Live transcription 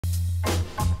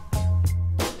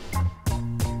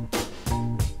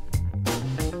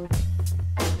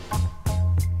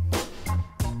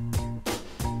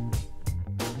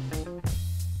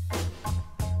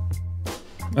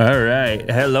All right.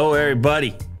 Hello,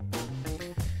 everybody.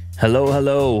 Hello,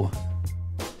 hello.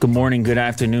 Good morning, good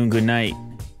afternoon, good night.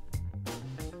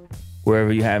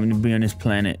 Wherever you happen to be on this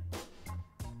planet.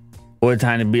 What a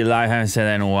time to be alive. I haven't said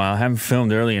that in a while. I haven't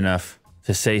filmed early enough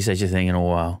to say such a thing in a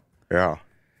while. Yeah.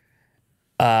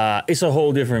 It's a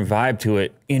whole different vibe to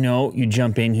it. You know, you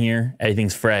jump in here,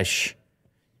 everything's fresh.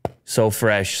 So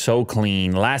fresh, so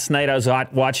clean. Last night I was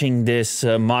watching this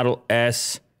Model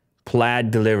S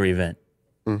Plaid delivery event.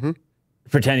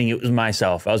 Pretending it was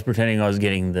myself. I was pretending I was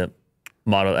getting the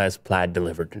Model S Plaid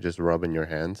delivered. Just rubbing your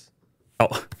hands.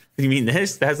 Oh, you mean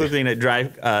this? That's the thing that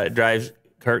drives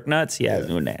Kirk nuts? Yeah, I was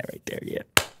doing that right there, yeah.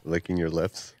 Licking your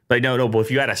lips. Like, no, but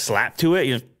if you had a slap to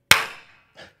it,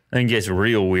 then it gets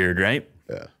real weird, right?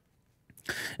 Yeah.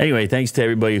 Anyway, thanks to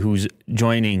everybody who's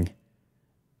joining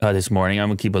this morning. I'm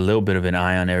going to keep a little bit of an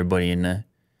eye on everybody in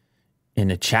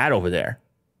the chat over there.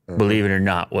 Believe it or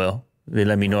not, Will. They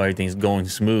let me know everything's going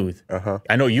smooth.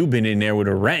 I know you've been in there with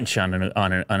a wrench on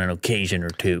an occasion or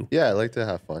two. Yeah, I like to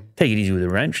have fun. Take it easy with a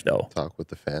wrench, though. Talk with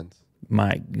the fans.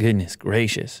 My goodness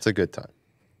gracious. It's a good time.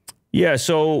 Yeah,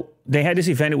 so they had this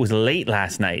event. It was late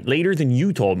last night. Later than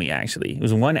you told me, actually. It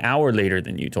was 1 hour later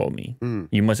than you told me.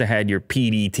 You must have had your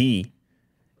PDT,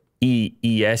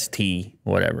 EST,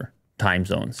 whatever, time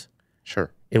zones.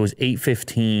 Sure. It was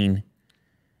 8:15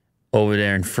 over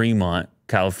there in Fremont,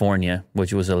 California,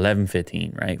 which was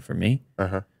 11:15, right, for me.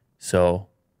 So,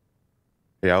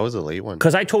 yeah, it was a late one.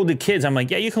 because I told the kids, I'm like,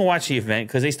 yeah, you can watch the event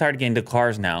because they started getting the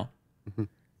cars now.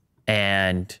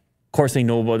 And, of course, they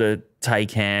know about the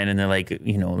Taycan, and they're like,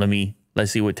 you know,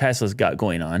 let's see what Tesla's got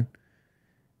going on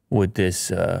with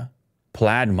this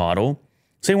Plaid model.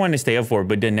 So they wanted to stay up for it,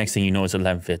 but then next thing you know, it's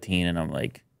 11:15, and I'm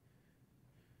like,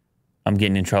 I'm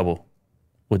getting in trouble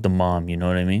with the mom, you know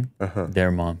what I mean?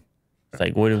 Their mom. It's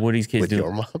like, what are these kids With doing?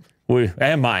 your mom?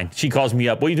 And mine. She calls me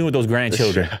up. What are you doing with those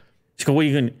grandchildren? She goes, what are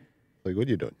you going? Like, what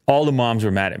are you doing? All the moms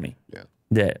were mad at me. Yeah.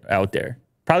 That out there.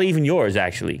 Probably even yours,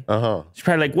 actually. She's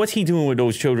probably like, what's he doing with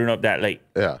those children up that late?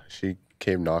 Yeah, she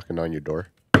came knocking on your door.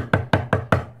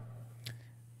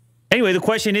 Anyway, the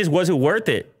question is, was it worth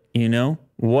it? You know,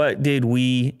 what did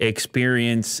we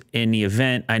experience in the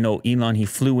event? I know Elon, he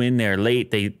flew in there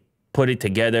late. They put it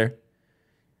together.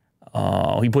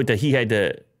 He had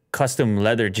the custom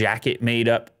leather jacket made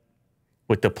up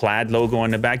with the Plaid logo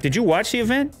on the back. Did you watch the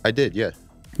event? I did, yeah.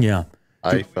 Yeah.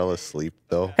 I fell asleep,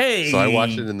 though. Hey! So I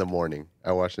watched it in the morning.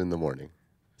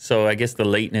 So I guess the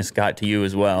lateness got to you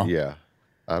as well. Yeah.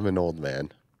 I'm an old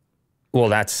man. Well,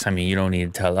 you don't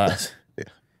need to tell us. Yeah.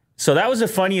 So that was the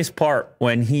funniest part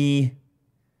when he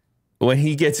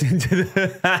gets into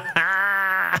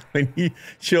the when he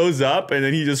shows up and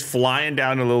then he's just flying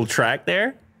down a little track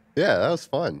there. Yeah, that was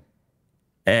fun.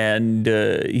 And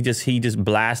he just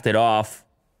blasted off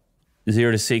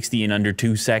 0 to 60 in under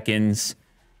 2 seconds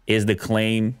is the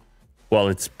claim. Well,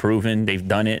 it's proven. They've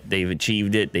done it. They've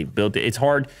achieved it. They've built it. It's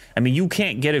hard. I mean, you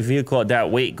can't get a vehicle at that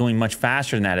weight going much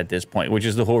faster than that at this point, which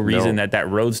is the whole reason that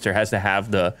Roadster has to have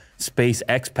the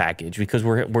SpaceX package, because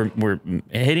we're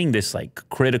hitting this like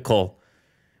critical.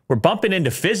 We're bumping into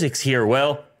physics here,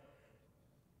 Will.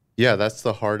 Yeah, that's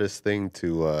the hardest thing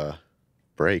to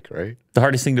break, right? The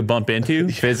hardest thing to bump into?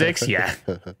 Physics? Yeah.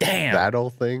 Damn. That whole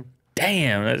thing?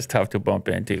 Damn, that's tough to bump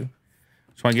into.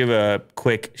 Just want to give a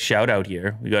quick shout out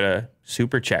here. We got a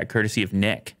super chat courtesy of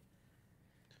Nick.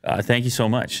 Thank you so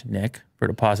much, Nick, for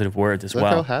the positive words as Look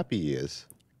well. how happy he is.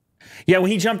 Yeah, when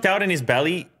he jumped out and his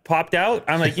belly popped out,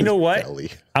 I'm like, you know what?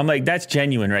 Belly. I'm like, that's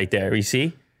genuine right there. You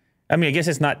see? I mean, I guess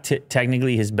it's not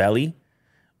technically his belly,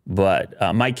 but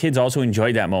my kids also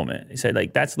enjoyed that moment. They said,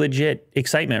 like, that's legit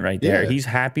excitement right there. Yeah. He's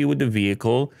happy with the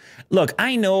vehicle. Look,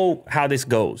 I know how this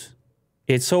goes.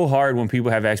 It's so hard when people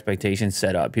have expectations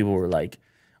set up. People were like,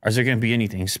 is there going to be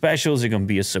anything special? Is there going to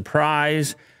be a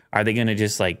surprise? Are they going to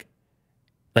just like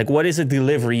what is a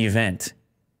delivery event,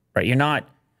 right? You're not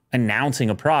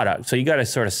announcing a product. So you got to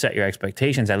sort of set your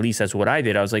expectations. At least that's what I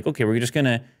did. I was like, okay, we're just going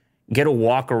to get a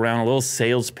walk around, a little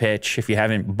sales pitch. If you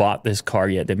haven't bought this car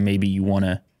yet, then maybe you want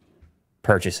to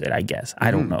purchase it, I guess.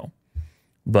 I don't know.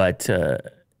 But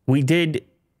we did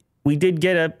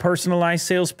get a personalized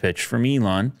sales pitch from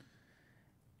Elon,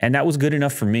 and that was good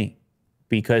enough for me,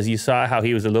 because you saw how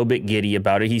he was a little bit giddy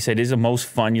about it. He said, this is the most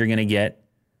fun you're going to get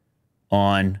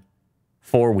on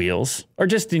 4 wheels, or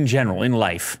just in general, in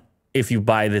life, if you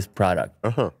buy this product.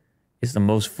 It's the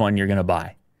most fun you're going to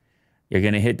buy. You're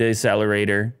going to hit the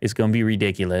accelerator. It's going to be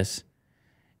ridiculous.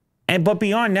 But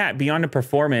beyond that, beyond the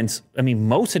performance, I mean,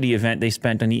 most of the event they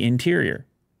spent on the interior.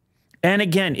 And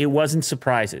again, it wasn't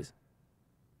surprises,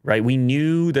 right? We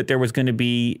knew that there was going to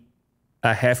be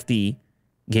a hefty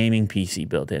gaming PC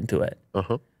built into it.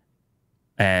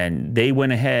 And they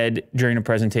went ahead during the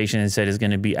presentation and said it's going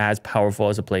to be as powerful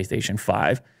as a PlayStation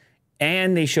 5.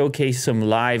 And they showcased some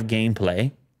live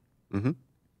gameplay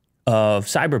of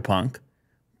Cyberpunk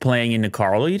playing in the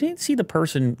car. Although you didn't see the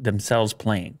person themselves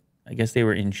playing. I guess they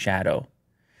were in shadow.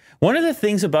 One of the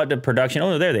things about the production,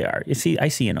 oh, there they are. You see, I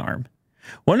see an arm.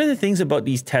 One of the things about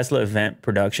these Tesla event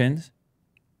productions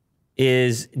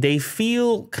is they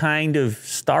feel kind of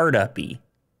startup-y.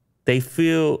 They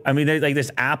feel, I mean, they're like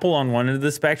this Apple on one end of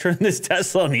the spectrum, this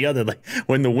Tesla on the other. Like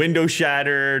when the window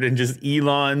shattered and just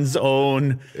Elon's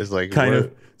own It's like kind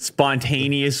of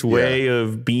spontaneous way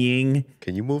of being.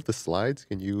 Can you move the slides?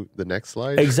 Can you the next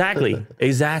slide? Exactly.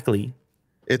 Exactly.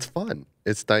 It's fun.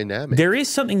 It's dynamic. There is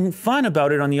something fun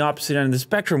about it on the opposite end of the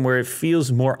spectrum where it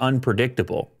feels more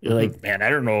unpredictable. You're like, man, I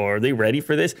don't know. Are they ready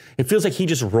for this? It feels like he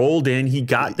just rolled in. He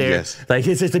got there. Yes. Like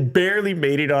it's just barely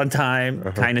made it on time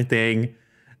kind of thing.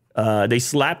 They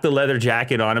slapped the leather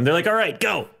jacket on him. They're like, all right,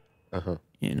 go.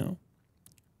 You know,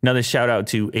 another shout out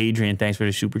to Adrian. Thanks for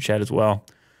the super chat as well.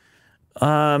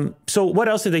 So what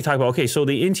else did they talk about? Okay, so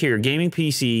the interior gaming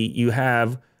PC, you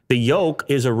have the yoke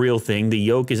is a real thing. The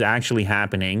yoke is actually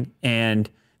happening. And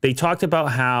they talked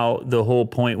about how the whole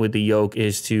point with the yoke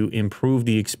is to improve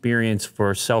the experience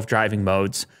for self-driving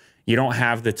modes. You don't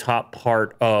have the top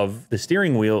part of the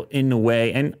steering wheel in the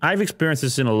way. And I've experienced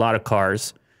this in a lot of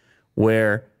cars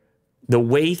where the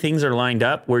way things are lined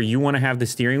up, where you want to have the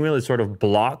steering wheel, it sort of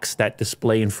blocks that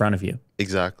display in front of you.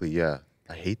 Exactly, yeah.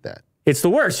 I hate that. It's the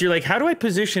worst. You're like, how do I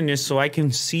position this so I can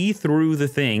see through the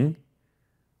thing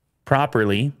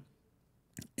properly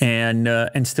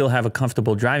and still have a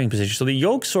comfortable driving position? So the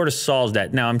yoke sort of solves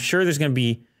that. Now, I'm sure there's going to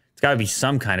be, it's got to be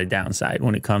some kind of downside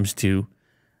when it comes to,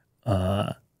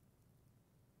 I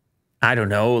don't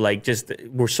know, like just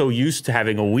we're so used to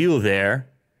having a wheel there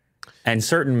and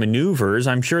certain maneuvers.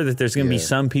 I'm sure that there's going to be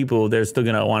some people that are still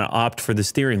going to want to opt for the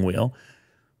steering wheel.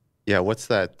 Yeah, what's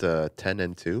that, 10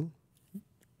 and 2?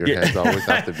 Your hands always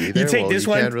have to be there. You take this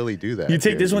one, can't really do that. You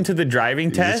take this one to the driving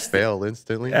you test. Just fail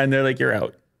instantly. And they're like, you're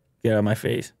out. Get out of my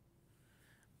face.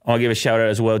 I'll give a shout out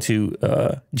as well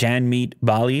to Jan Meet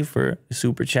Bali for the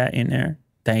super chat in there.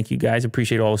 Thank you guys.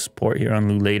 Appreciate all the support here on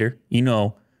Lou Later. You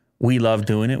know, we love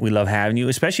doing it. We love having you,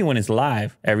 especially when it's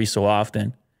live every so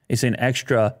often. It's an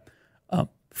extra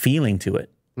feeling to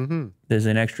it. There's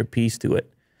an extra piece to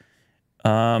it.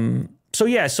 So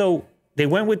yeah, so they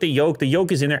went with the yoke. The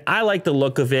yoke is in there. I like the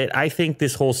look of it. I think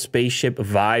this whole spaceship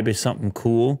vibe is something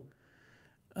cool.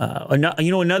 You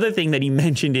know, another thing that he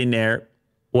mentioned in there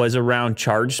was around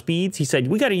charge speeds. He said,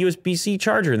 we got a USB-C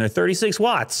charger and they're 36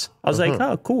 watts. I was like,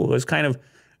 oh, cool. It was kind of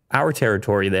our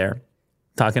territory there.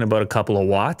 Talking about a couple of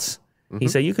watts. He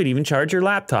said, you could even charge your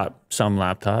laptop, some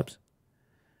laptops.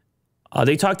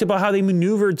 They talked about how they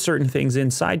maneuvered certain things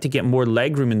inside to get more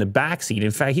legroom in the backseat.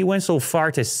 In fact, he went so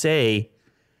far to say,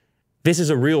 this is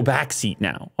a real backseat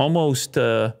now. Almost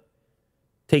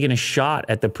taking a shot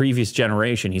at the previous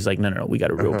generation. He's like, no, we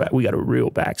got a real we got a real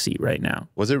backseat right now.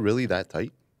 Was it really that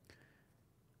tight?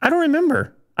 I don't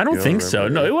remember. I don't think so.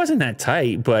 No, it wasn't that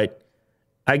tight, but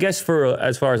I guess for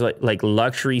as far as like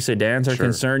luxury sedans are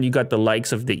concerned, you got the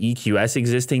likes of the EQS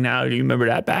existing now. Do you remember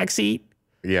that backseat?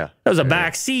 Yeah. That was a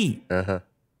back seat.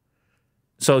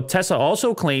 So Tesla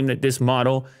also claimed that this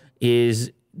model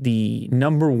is the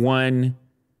 #1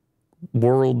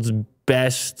 world's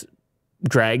best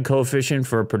drag coefficient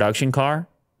for a production car.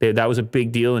 That was a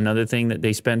big deal. Another thing that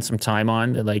they spent some time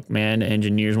on, that like, man,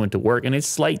 engineers went to work, and it's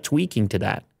slight tweaking to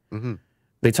that.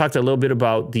 They talked a little bit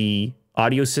about the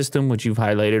audio system, which you've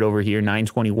highlighted over here,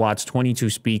 920 watts, 22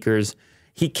 speakers.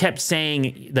 He kept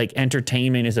saying like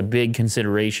entertainment is a big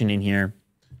consideration in here.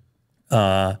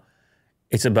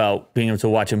 It's about being able to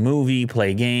watch a movie,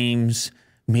 play games.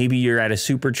 Maybe you're at a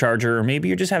supercharger, or maybe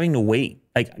you're just having to wait.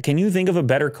 Like, can you think of a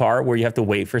better car where you have to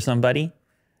wait for somebody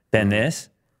than this?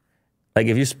 Like,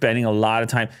 if you're spending a lot of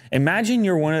time, imagine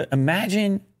you're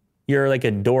like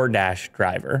a DoorDash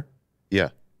driver. Yeah.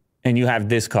 And you have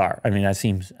this car. I mean, that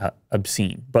seems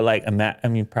obscene. But like, I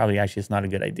mean, probably actually it's not a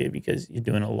good idea because you're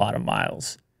doing a lot of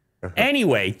miles.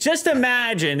 Anyway, just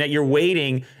imagine that you're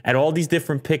waiting at all these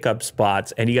different pickup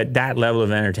spots and you got that level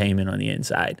of entertainment on the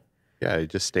inside. Yeah, you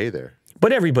just stay there.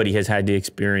 But everybody has had the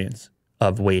experience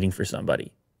of waiting for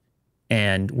somebody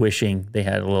and wishing they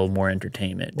had a little more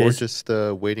entertainment. Or just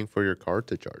waiting for your car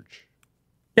to charge.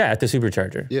 Yeah, at the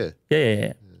supercharger.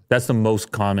 Yeah. That's the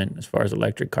most common as far as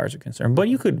electric cars are concerned. But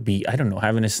you could be, I don't know,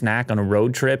 having a snack on a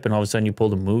road trip and all of a sudden you pull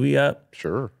the movie up.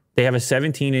 Sure. They have a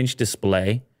 17-inch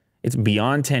display. It's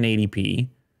beyond 1080p.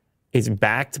 It's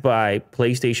backed by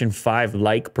PlayStation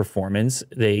 5-like performance.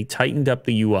 They tightened up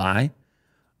the UI.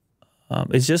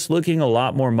 It's just looking a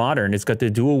lot more modern. It's got the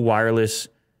dual wireless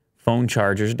phone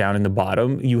chargers down in the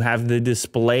bottom. You have the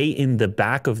display in the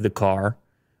back of the car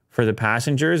for the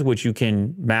passengers, which you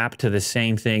can map to the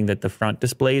same thing that the front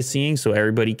display is seeing, so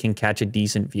everybody can catch a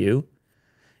decent view.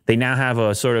 They now have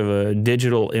a sort of a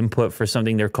digital input for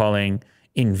something they're calling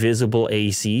invisible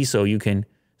AC, so you can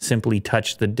simply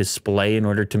touch the display in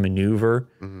order to maneuver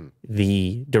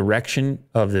the direction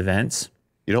of the vents.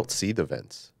 You don't see the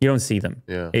vents. You don't see them.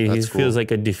 Yeah, it feels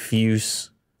like a diffuse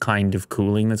kind of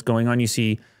cooling that's going on. You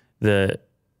see the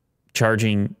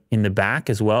charging in the back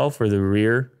as well for the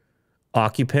rear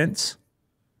occupants.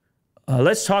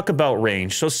 Let's talk about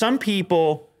range. So some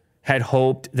people had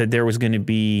hoped that there was going to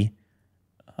be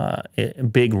a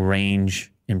big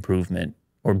range improvement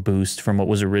or boost from what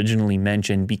was originally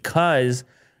mentioned because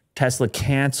Tesla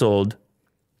canceled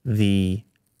the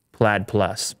Plaid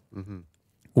Plus,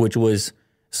 which was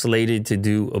slated to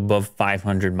do above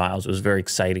 500 miles. It was very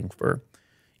exciting for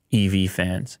EV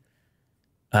fans.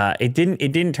 It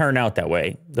didn't turn out that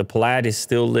way. The Plaid is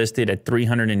still listed at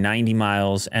 390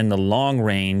 miles, and the long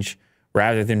range,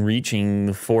 rather than reaching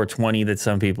the 420 that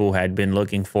some people had been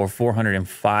looking for,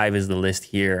 405 is the list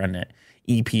here on the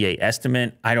EPA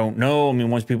estimate. I don't know. I mean,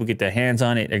 once people get their hands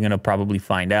on it, they're going to probably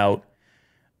find out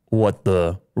what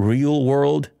the real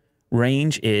world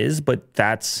range is, but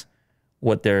that's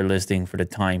what they're listing for the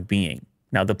time being.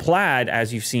 Now, the Plaid,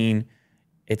 as you've seen,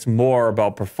 it's more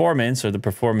about performance, or the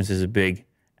performance is a big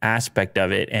aspect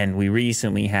of it. And we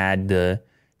recently had the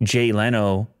Jay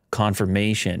Leno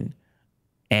confirmation.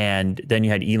 And then you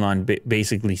had Elon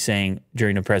basically saying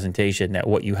during the presentation that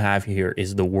what you have here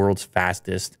is the world's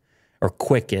fastest or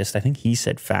quickest. I think he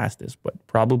said fastest, but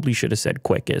probably should have said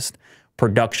quickest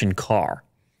production car.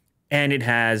 And it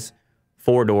has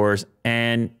 4 doors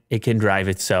and it can drive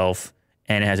itself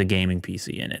and it has a gaming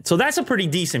PC in it. So that's a pretty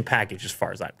decent package as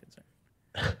far as I'm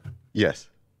concerned. Yes.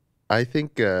 I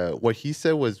think what he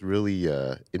said was really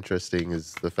interesting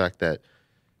is the fact that,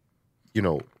 you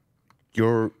know,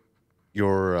 your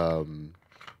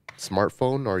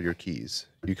smartphone are your keys.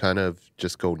 You kind of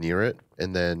just go near it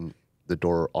and then the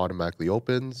door automatically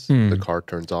opens, the car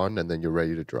turns on, and then you're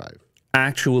ready to drive.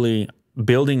 Actually,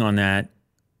 building on that,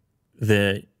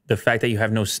 the fact that you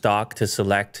have no stock to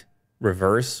select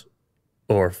reverse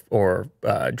or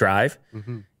drive,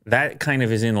 that kind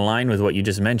of is in line with what you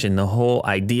just mentioned. The whole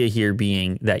idea here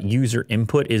being that user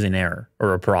input is an error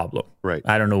or a problem. Right.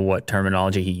 I don't know what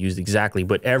terminology he used exactly,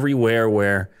 but everywhere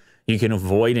where you can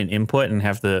avoid an input and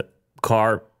have the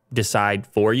car decide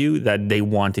for you that they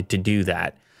wanted to do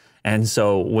that. And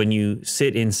so when you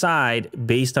sit inside,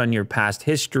 based on your past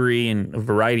history and a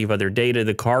variety of other data,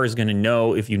 the car is going to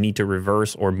know if you need to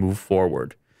reverse or move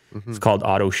forward. It's called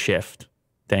auto shift.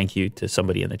 Thank you to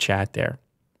somebody in the chat there.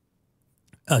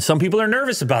 Some people are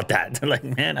nervous about that. They're like,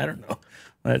 man, I don't know.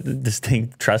 This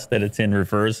thing trusts that it's in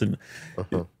reverse. And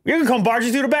you're going to come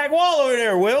barging through the back wall over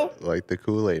there, Will. Like the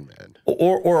Kool-Aid man.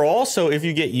 Or also, if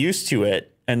you get used to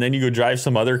it and then you go drive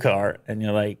some other car and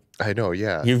you're like, I know,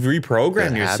 yeah. You've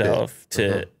reprogrammed yourself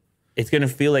to, it's going to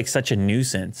feel like such a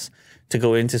nuisance to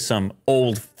go into some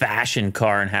old-fashioned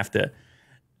car and have to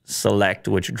select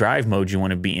which drive mode you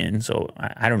want to be in. So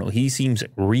I don't know. He seems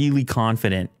really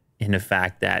confident in the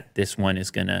fact that this one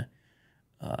is going to,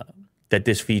 that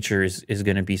this feature is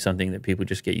going to be something that people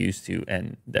just get used to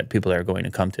and that people are going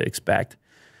to come to expect.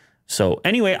 So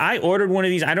anyway, I ordered one of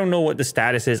these. I don't know what the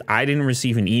status is. I didn't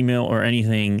receive an email or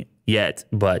anything yet,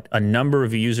 but a number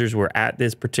of users were at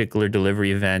this particular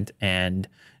delivery event and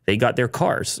they got their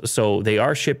cars. So they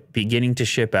are beginning to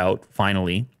ship out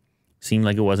finally. Seemed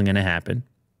like it wasn't going to happen.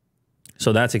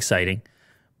 So that's exciting.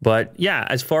 But yeah,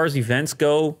 as far as events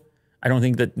go, I don't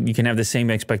think that you can have the same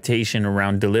expectation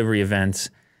around delivery events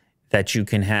that you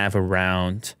can have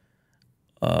around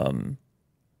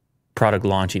product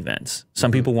launch events.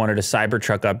 Some people wanted a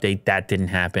Cybertruck update. That didn't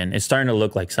happen. It's starting to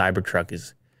look like Cybertruck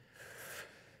is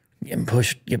getting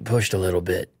pushed a little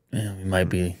bit. We might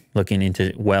be looking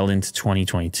into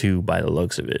 2022 by the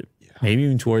looks of it. Yeah. Maybe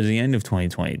even towards the end of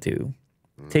 2022.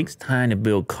 It takes time to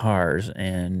build cars,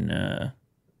 and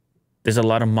there's a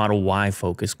lot of Model Y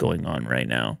focus going on right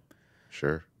now.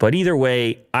 Sure. But either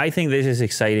way, I think this is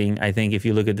exciting. I think if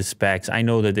you look at the specs, I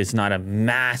know that it's not a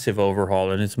massive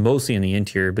overhaul, and it's mostly in the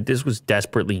interior, but this was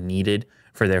desperately needed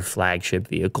for their flagship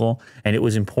vehicle. And it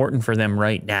was important for them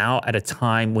right now at a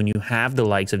time when you have the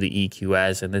likes of the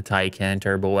EQS and the Taycan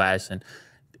Turbo S. And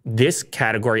this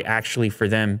category actually for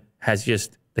them has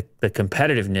just, the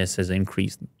competitiveness has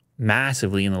increased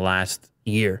massively in the last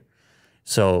year.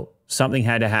 So something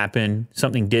had to happen.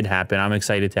 Something did happen. I'm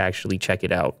excited to actually check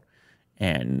it out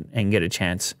and get a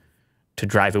chance to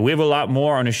drive it. We have a lot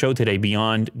more on the show today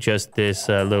beyond just this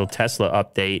little Tesla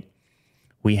update.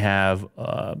 we have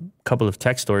a couple of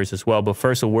tech stories as well. But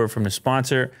first, a word from the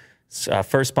sponsor.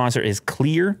 First sponsor is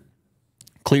Clear.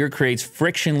 Clear creates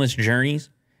frictionless journeys.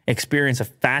 Experience a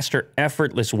faster,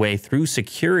 effortless way through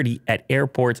security at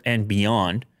airports and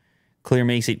beyond. Clear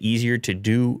makes it easier to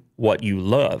do what you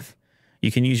love.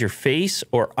 You can use your face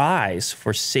or eyes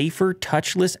for safer,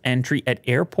 touchless entry at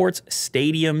airports,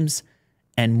 stadiums,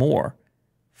 and more.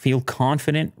 Feel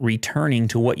confident returning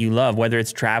to what you love, whether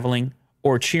it's traveling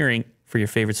or cheering for your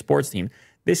favorite sports team.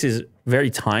 This is very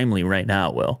timely right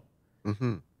now, Will.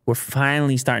 Mm-hmm. We're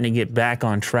finally starting to get back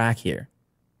on track here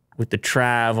with the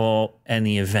travel and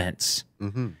the events.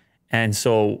 Mm-hmm. And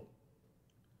so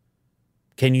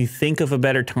can you think of a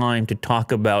better time to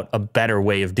talk about a better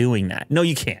way of doing that? No,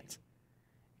 you can't.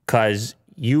 Because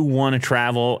you want to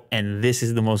travel, and this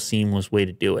is the most seamless way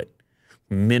to do it.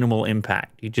 Minimal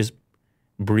impact. You just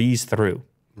breeze through.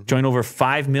 Mm-hmm. Join over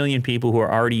 5 million people who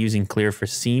are already using Clear for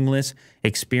seamless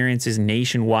experiences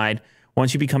nationwide.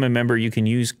 Once you become a member, you can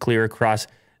use Clear across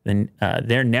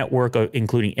their network,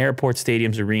 including airports,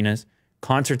 stadiums, arenas,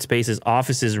 concert spaces,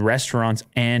 offices, restaurants,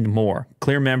 and more.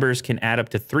 Clear members can add up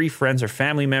to 3 friends or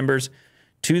family members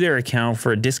to their account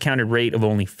for a discounted rate of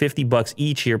only $50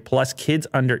 each year, plus kids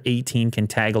under 18 can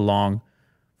tag along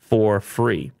for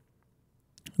free.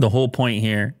 The whole point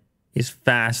here is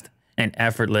fast and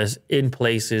effortless in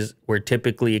places where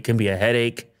typically it can be a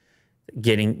headache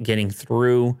getting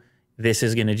through. This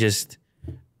is going to just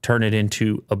turn it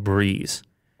into a breeze.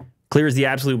 Clear is the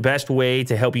absolute best way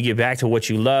to help you get back to what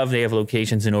you love. They have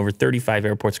locations in over 35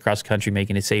 airports across the country,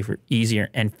 making it safer, easier,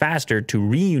 and faster to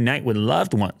reunite with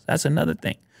loved ones. That's another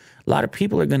thing. A lot of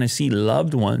people are going to see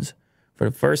loved ones for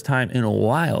the first time in a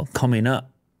while coming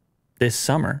up this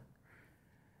summer,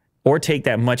 or take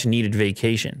that much-needed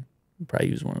vacation. You'll probably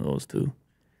use one of those too.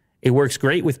 It works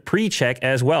great with pre-check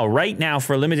as well. Right now,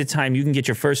 for a limited time, you can get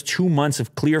your first 2 months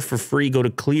of Clear for free. Go to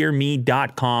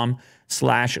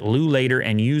clearme.com/LouLater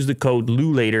and use the code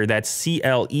LouLater. That's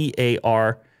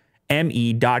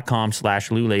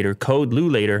CLEARME.com/LouLater. Code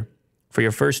LouLater for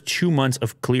your first 2 months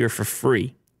of Clear for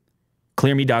free.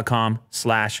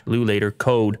 Clearme.com/LouLater.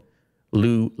 Code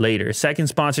LouLater. Second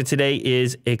sponsor today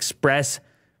is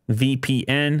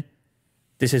ExpressVPN.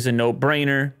 This is a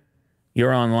no-brainer.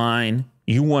 You're online.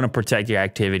 You want to protect your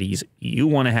activities. You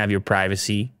want to have your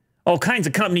privacy. All kinds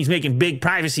of companies making big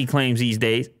privacy claims these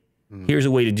days. Here's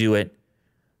a way to do it.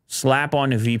 Slap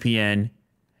on a VPN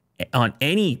on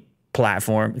any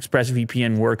platform.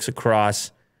 ExpressVPN works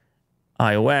across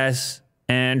iOS,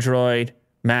 Android,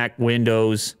 Mac,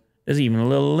 Windows. There's even a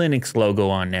little Linux logo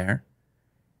on there.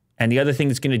 And the other thing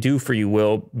it's going to do for you,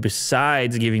 Will,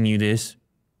 besides giving you this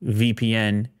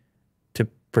VPN to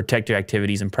protect your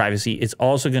activities and privacy, it's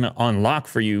also going to unlock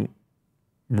for you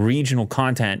regional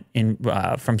content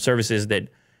from services that,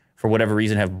 for whatever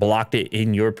reason, have blocked it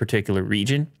in your particular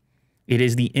region. It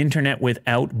is the internet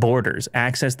without borders.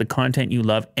 Access the content you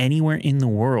love anywhere in the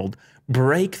world.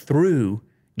 Break through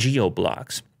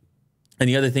geo-blocks. And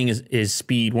the other thing is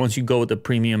speed. Once you go with a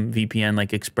premium VPN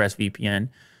like ExpressVPN,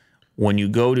 when you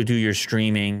go to do your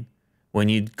streaming, when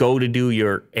you go to do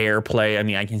your AirPlay, I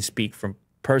mean, I can speak from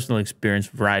personal experience,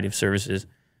 variety of services,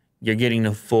 you're getting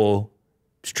the full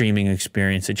streaming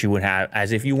experience that you would have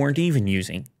as if you weren't even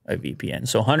using a VPN.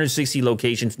 So 160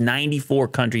 locations, 94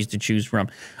 countries to choose from,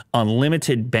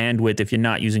 unlimited bandwidth. If you're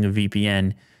not using a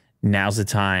VPN, now's the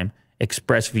time.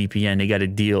 ExpressVPN, they got a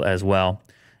deal as well.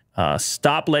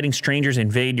 Stop letting strangers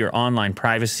invade your online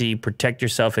privacy. Protect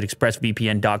yourself at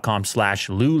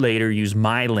expressvpn.com/LouLater. Use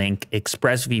my link,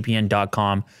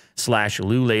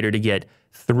 expressvpn.com/LouLater, to get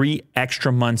 3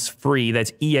 extra months free.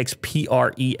 That's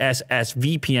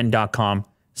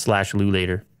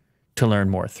expressvpn.com/LouLater to learn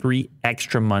more. 3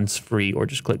 extra months free, or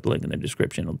just click the link in the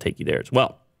description. It'll take you there as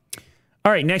well.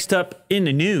 All right, next up in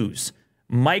the news,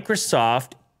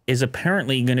 Microsoft is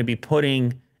apparently going to be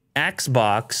putting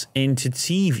Xbox into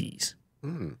TVs,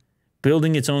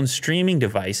 building its own streaming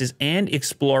devices, and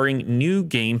exploring new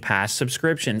Game Pass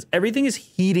subscriptions. Everything is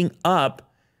heating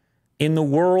up in the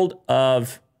world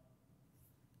of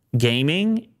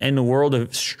gaming and the world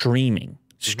of streaming,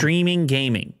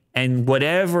 gaming, and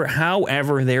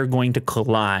however they're going to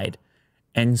collide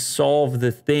and solve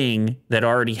the thing that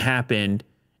already happened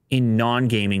in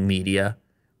non-gaming media,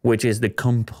 which is the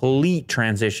complete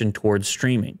transition towards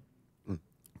streaming.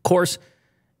 Of course,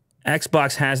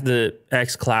 Xbox has the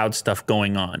xCloud stuff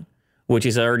going on, which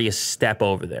is already a step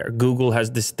over there. Google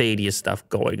has the Stadia stuff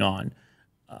going on.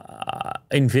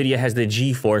 NVIDIA has the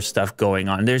GeForce stuff going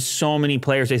on. There's so many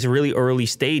players. It's really early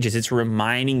stages. It's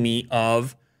reminding me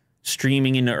of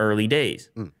streaming in the early days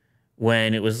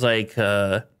when it was like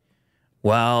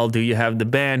Well, do you have the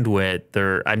bandwidth?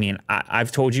 Or, I mean,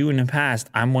 I've told you in the past,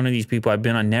 I'm one of these people. I've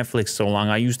been on Netflix so long.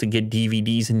 I used to get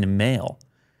DVDs in the mail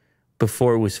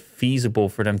before it was feasible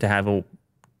for them to have a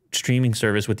streaming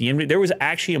service with the. There was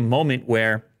actually a moment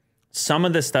where some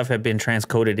of the stuff had been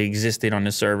transcoded, it existed on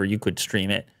the server. You could stream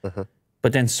it,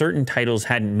 but then certain titles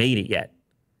hadn't made it yet.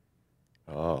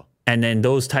 Oh. And then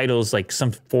those titles, like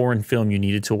some foreign film you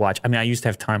needed to watch. I mean, I used to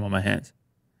have time on my hands.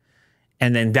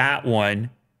 And then that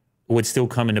one would still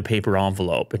come in a paper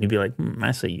envelope, and you'd be like,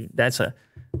 that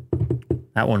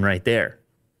one right there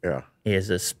is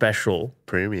a special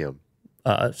premium,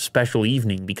 special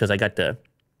evening because I got the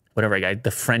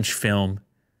French film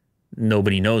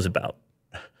nobody knows about.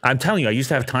 I'm telling you, I used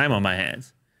to have time on my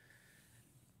hands.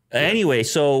 Anyway,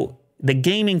 so the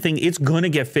gaming thing, it's going to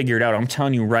get figured out. I'm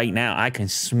telling you right now, I can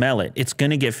smell it. It's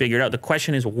going to get figured out. The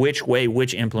question is which way,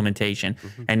 which implementation.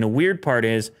 And the weird part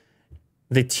is,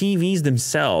 the TVs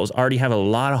themselves already have a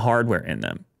lot of hardware in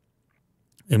them.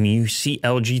 I mean, you see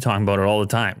LG talking about it all the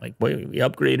time. Like, we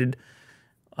upgraded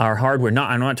our hardware.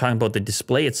 I'm not talking about the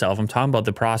display itself. I'm talking about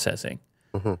the processing.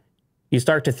 You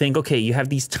start to think, okay, you have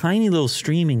these tiny little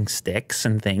streaming sticks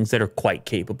and things that are quite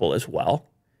capable as well.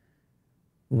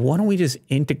 Why don't we just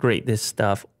integrate this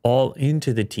stuff all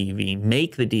into the TV,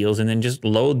 make the deals, and then just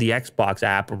load the Xbox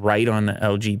app right on the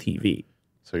LG TV?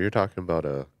 So you're talking about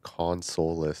a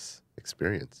console-less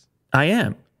experience. I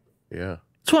am. Yeah.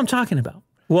 That's what I'm talking about.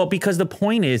 Well, because the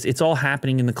point is, it's all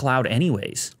happening in the cloud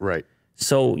anyways. Right.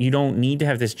 So you don't need to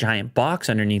have this giant box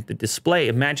underneath the display.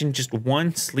 Imagine just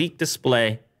one sleek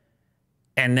display,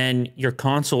 and then your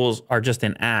consoles are just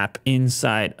an app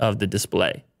inside of the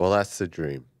display. Well, that's the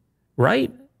dream.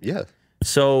 Right? Yeah.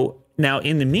 So now,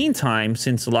 in the meantime,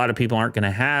 since a lot of people aren't going to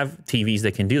have TVs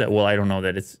that can do that, well, I don't know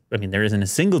that there isn't a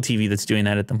single TV that's doing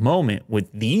that at the moment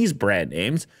with these brand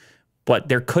names. But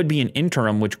there could be an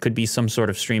interim, which could be some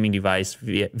sort of streaming device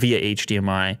via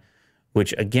HDMI,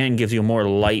 which again gives you a more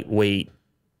lightweight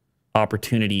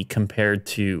opportunity compared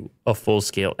to a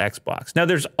full-scale Xbox. Now,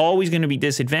 there's always going to be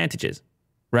disadvantages,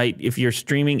 right? If you're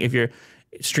streaming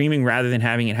rather than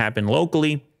having it happen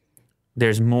locally,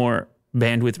 there's more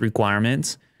bandwidth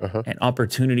requirements and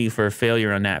opportunity for a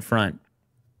failure on that front.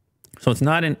 So it's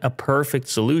not a perfect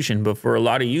solution, but for a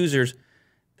lot of users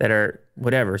that are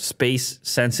space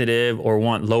sensitive or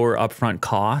want lower upfront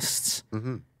costs,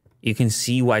 you can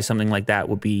see why something like that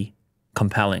would be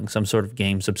compelling, some sort of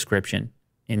game subscription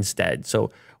instead.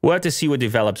 So we'll have to see what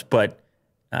develops. But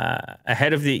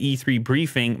ahead of the E3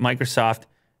 briefing, Microsoft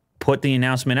put the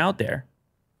announcement out there.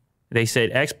 They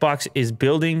said Xbox is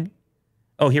building.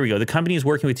 Oh, here we go. The company is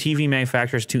working with TV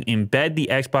manufacturers to embed the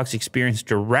Xbox experience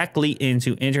directly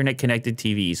into internet-connected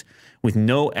TVs with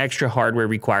no extra hardware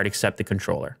required except the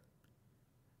controller.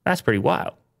 That's pretty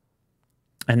wild.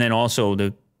 And then also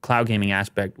the cloud gaming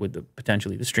aspect with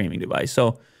potentially the streaming device.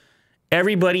 So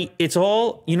everybody, it's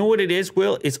all, you know what it is,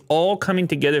 Will? It's all coming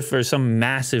together for some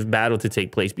massive battle to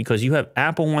take place because you have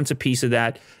Apple wants a piece of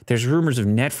that. There's rumors of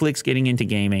Netflix getting into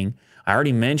gaming. I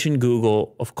already mentioned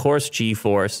Google, of course,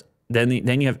 GeForce. Then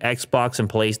you have Xbox and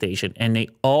PlayStation, and they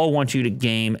all want you to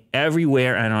game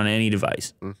everywhere and on any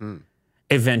device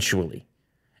eventually.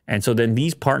 And so then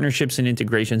these partnerships and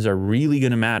integrations are really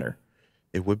going to matter.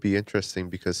 It would be interesting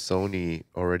because Sony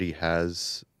already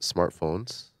has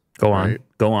smartphones. Go on. Right?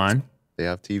 Go on. They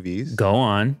have TVs. Go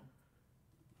on.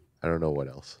 I don't know what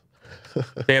else.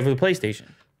 They have the PlayStation.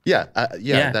 Yeah.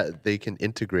 That they can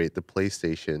integrate the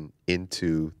PlayStation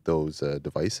into those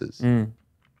devices.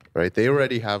 Right? They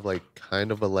already have like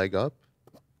kind of a leg up,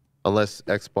 unless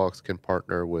Xbox can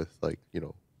partner with like,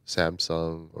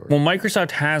 Samsung or. Well,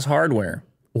 Microsoft has hardware.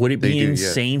 Would it be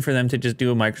insane for them to just do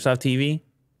a Microsoft TV?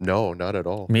 No, not at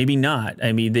all. Maybe not.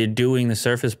 I mean, they're doing the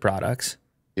Surface products.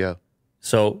 Yeah.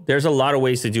 So there's a lot of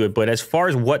ways to do it. But as far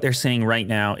as what they're saying right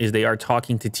now is they are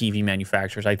talking to TV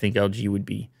manufacturers. I think LG would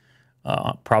be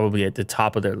probably at the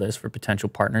top of their list for potential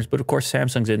partners. But of course,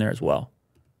 Samsung's in there as well.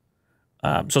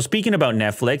 So speaking about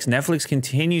Netflix, Netflix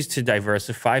continues to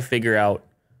diversify, figure out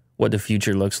what the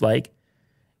future looks like.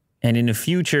 And in the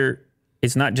future,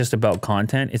 it's not just about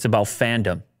content, it's about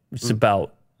fandom. It's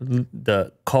about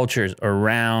the cultures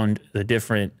around the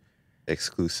different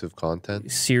exclusive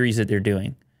content series that they're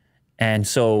doing. And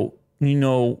so,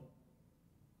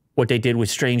 what they did with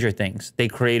Stranger Things, they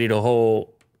created a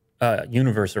whole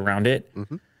universe around it.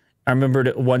 I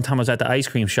remember one time I was at the ice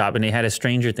cream shop and they had a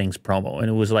Stranger Things promo, and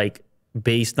it was like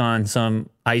based on some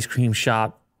ice cream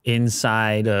shop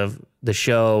inside of the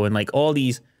show, and like all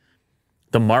these,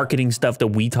 the marketing stuff that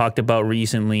we talked about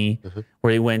recently,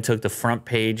 where they went and took the front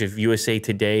page of USA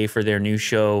Today for their new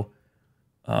show,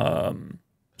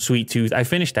 Sweet Tooth. I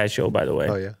finished that show, by the way.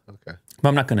 Oh, yeah. Okay. But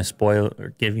I'm not going to spoil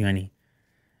or give you any.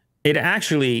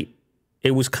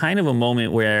 It was kind of a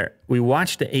moment where we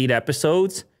watched the 8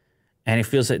 episodes and it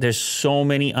feels like there's so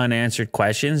many unanswered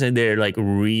questions and they're like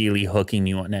really hooking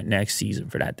you on that next season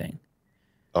for that thing.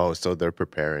 Oh, so they're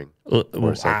preparing.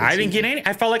 I didn't get any.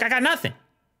 I felt like I got nothing.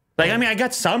 Like, I mean, I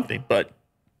got something, but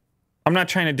I'm not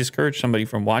trying to discourage somebody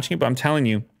from watching it, but I'm telling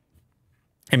you,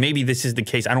 and maybe this is the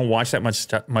case. I don't watch that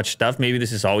much stuff. Maybe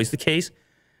this is always the case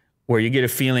where you get a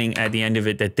feeling at the end of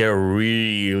it that they're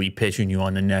really pitching you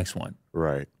on the next one.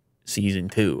 Right. Season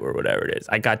 2 or whatever it is.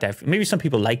 I got that. Maybe some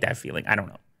people like that feeling. I don't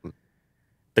know.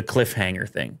 The cliffhanger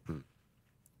thing.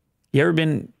 You ever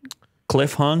been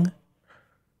cliff hung?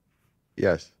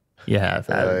 Yes. Yeah,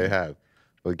 I have.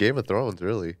 Well, Game of Thrones,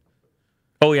 really.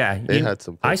 Oh, yeah. They had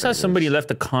some. I saw somebody left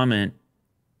a comment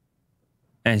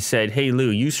and said, hey, Lou,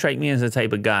 you strike me as the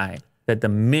type of guy that the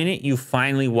minute you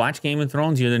finally watch Game of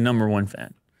Thrones, you're the #1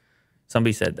 fan.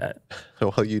 Somebody said that.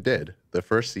 Well, you did. The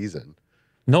first season.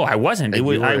 No, I wasn't. And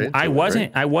I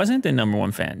wasn't. Right? I wasn't the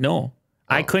 #1 fan. No,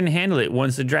 I couldn't handle it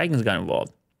once the dragons got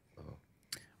involved.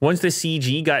 Once the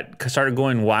CG started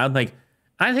going wild, like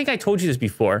I think I told you this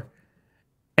before,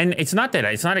 and it's not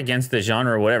against the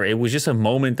genre or whatever. It was just a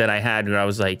moment that I had where I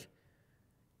was like,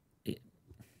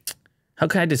 how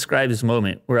can I describe this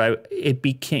moment where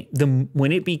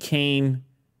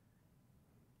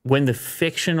when the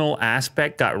fictional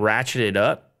aspect got ratcheted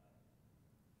up,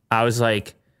 I was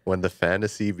like, when the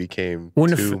fantasy became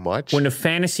too much? When the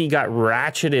fantasy got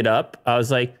ratcheted up, I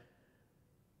was like,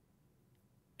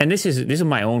 and this is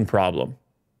my own problem,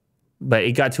 but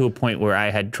it got to a point where I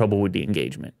had trouble with the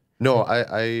engagement. No,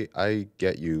 I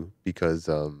get you because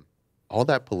all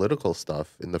that political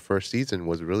stuff in the first season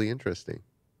was really interesting.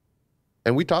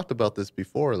 And we talked about this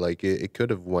before, like it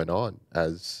could have went on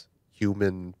as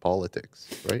human politics,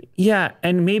 right? Yeah,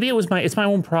 and maybe it's my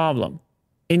own problem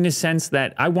in the sense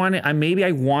that I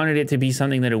wanted it to be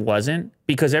something that it wasn't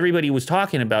because everybody was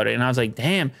talking about it and I was like,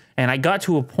 damn. And I got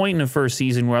to a point in the first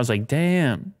season where I was like,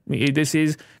 damn, this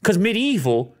is because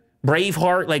medieval,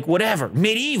 Braveheart, like whatever,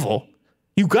 medieval,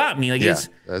 you got me. Like, yeah,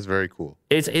 that's very cool.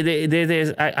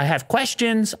 I have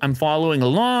questions. I'm following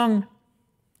along.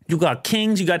 You got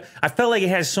kings. I felt like it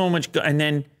has so much, and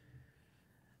then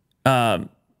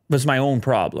was my own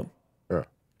problem. Yeah.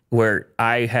 Where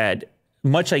I had,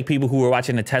 much like people who were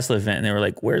watching the Tesla event and they were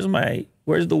like, where's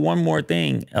the one more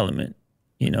thing element?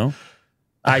 You know,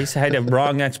 I just had a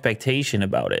wrong expectation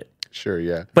about it. Sure,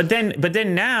 yeah. But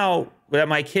then now that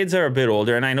my kids are a bit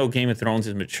older, and I know Game of Thrones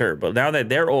is mature, but now that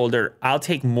they're older, I'll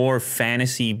take more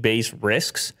fantasy-based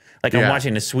risks. Like I'm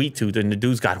watching the Sweet Tooth and the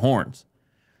dude's got horns.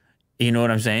 You know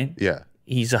what I'm saying? Yeah.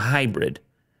 He's a hybrid.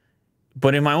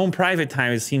 But in my own private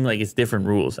time, it seemed like it's different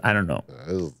rules. I don't know.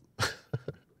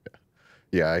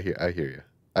 Yeah, I hear you.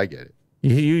 I get it.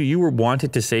 You were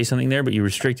wanted to say something there, but you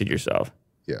restricted yourself.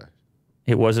 Yeah.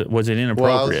 Was it inappropriate?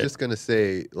 Well, I was just gonna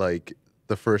say, like,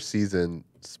 the first season,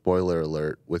 spoiler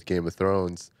alert, with Game of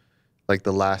Thrones, like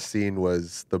the last scene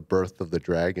was the birth of the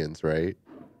dragons, right?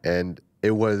 And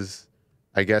it was,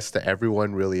 I guess, to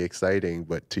everyone really exciting,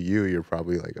 but to you, you're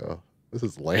probably like, oh, this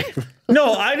is lame.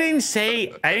 No, I didn't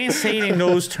say it in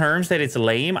those terms that it's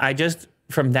lame. I just,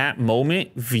 from that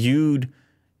moment, viewed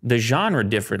the genre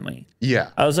differently. Yeah.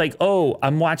 I was like, oh,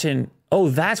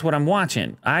 that's what I'm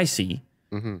watching. I see.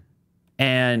 Mm-hmm.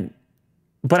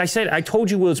 But I told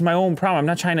you it was my own problem. I'm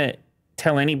not trying to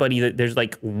tell anybody that there's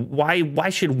like, why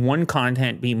should one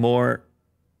content be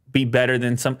better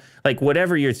than some, like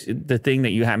whatever the thing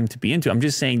that you happen to be into. I'm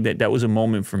just saying that was a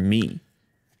moment for me.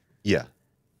 Yeah.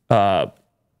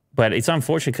 But it's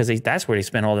unfortunate because that's where they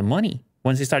spent all the money.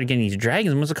 Once they started getting these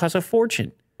dragons, it must have cost a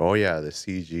fortune. Oh yeah, the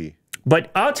CG.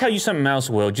 But I'll tell you something else,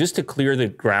 Will, just to clear the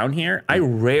ground here. I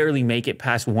rarely make it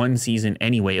past one season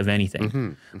anyway of anything. Mm-hmm,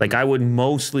 mm-hmm. Like I would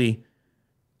mostly,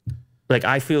 like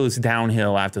I feel it's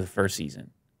downhill after the first season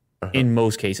in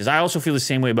most cases. I also feel the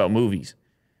same way about movies.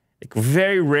 Like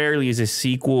very rarely is a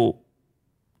sequel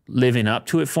living up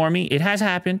to it for me. It has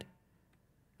happened.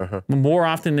 More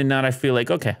often than not, I feel like,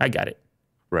 okay, I got it.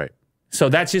 Right. So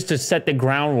that's just to set the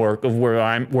groundwork of where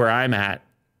I'm at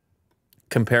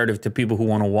comparative to people who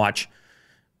want to watch,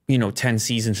 10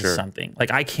 seasons of something.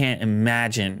 Like I can't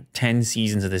imagine 10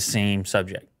 seasons of the same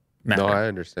subject matter. No, I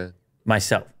understand.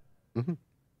 Myself. Mm-hmm.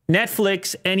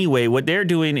 Netflix, anyway, what they're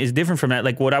doing is different from that.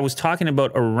 Like what I was talking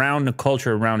about around the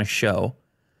culture, around a show,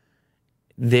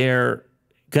 they're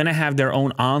going to have their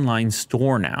own online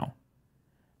store now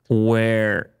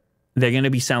where they're going to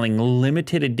be selling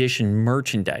limited edition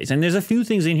merchandise. And there's a few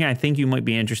things in here I think you might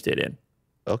be interested in.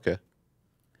 Okay.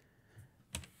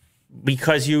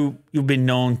 Because you've been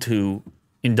known to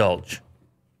indulge.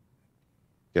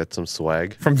 Get some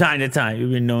swag. From time to time,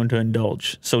 we've been known to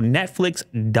indulge. So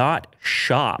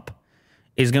Netflix.shop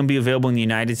is going to be available in the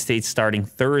United States starting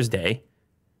Thursday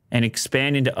and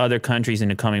expand into other countries in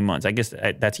the coming months. I guess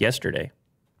that's yesterday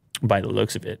by the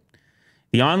looks of it.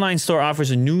 The online store offers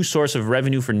a new source of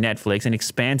revenue for Netflix and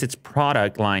expands its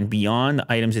product line beyond the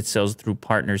items it sells through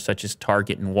partners such as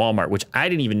Target and Walmart, which I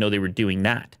didn't even know they were doing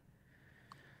that.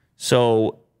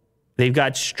 So they've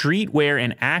got streetwear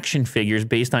and action figures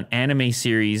based on anime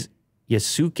series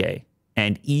Yasuke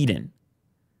and Eden,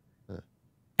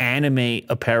 anime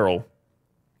apparel,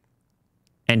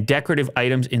 and decorative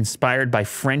items inspired by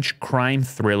French crime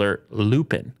thriller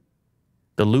Lupin.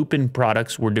 The Lupin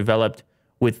products were developed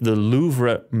with the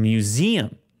Louvre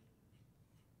Museum.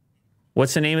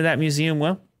 What's the name of that museum,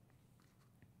 Will?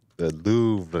 The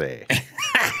Louvre.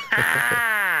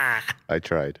 I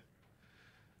tried.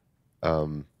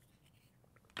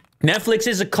 Netflix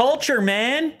is a culture,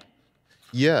 man.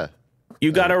 Yeah.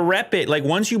 You got to rep it. Like,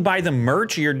 once you buy the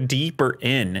merch, you're deeper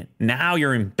in. Now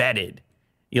you're embedded.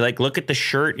 You, like, look at the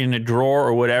shirt in a drawer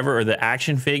or whatever, or the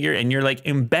action figure, and you're, like,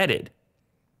 embedded.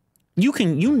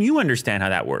 You understand how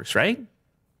that works, right?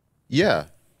 Yeah.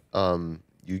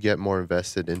 You get more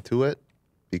invested into it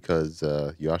because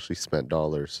you actually spent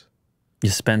dollars. You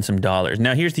spend some dollars.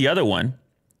 Now, here's the other one.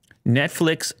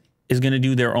 Netflix is going to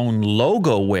do their own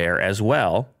logo wear as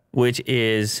well, which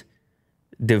is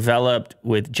developed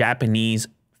with Japanese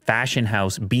fashion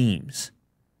house Beams.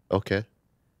 Okay.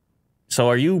 So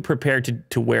are you prepared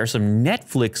to wear some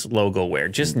Netflix logo wear,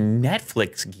 just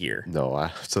Netflix gear? No,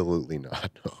 absolutely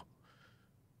not. No.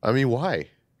 I mean, why?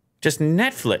 Just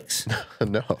Netflix.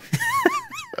 No.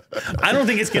 I don't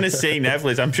think it's going to say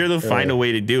Netflix. I'm sure they'll find a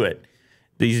way to do it.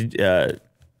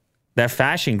 That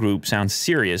fashion group sounds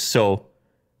serious, so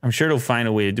I'm sure they'll find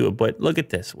a way to do it. But look at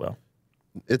this, Will.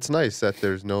 It's nice that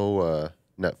there's no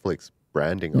Netflix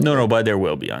branding on No, but there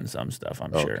will be on some stuff,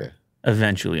 I'm sure. Okay.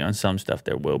 Eventually, on some stuff,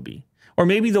 there will be. Or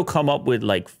maybe they'll come up with,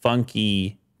 like,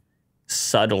 funky,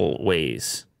 subtle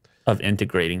ways of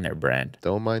integrating their brand.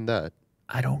 Don't mind that.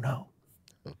 I don't know.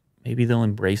 Maybe they'll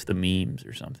embrace the memes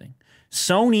or something.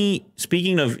 Sony,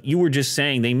 speaking of, you were just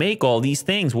saying, they make all these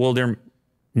things. Well, they're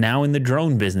now in the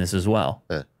drone business as well.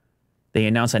 They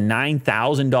announced a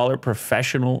 $9,000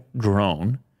 professional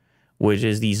drone, which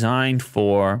is designed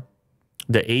for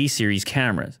the A-series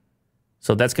cameras.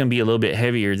 So that's going to be a little bit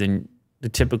heavier than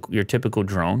your typical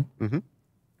drone.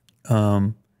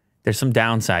 There's some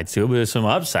downsides to it, but there's some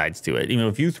upsides to it. You know,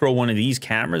 if you throw one of these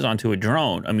cameras onto a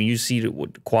drone, I mean, you see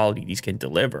what the quality these can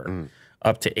deliver,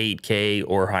 up to 8K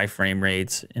or high frame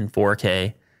rates in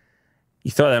 4K.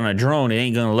 You throw that on a drone, it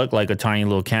ain't going to look like a tiny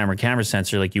little camera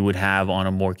sensor like you would have on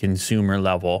a more consumer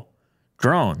level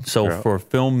drone. So for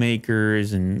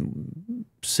filmmakers and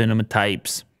cinema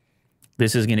types,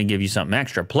 this is going to give you something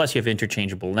extra. Plus, you have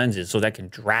interchangeable lenses, so that can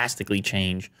drastically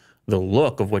change the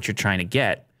look of what you're trying to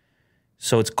get.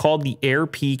 So it's called the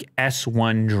AirPeak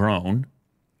S1 drone,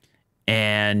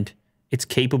 and it's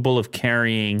capable of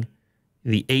carrying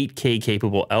the 8K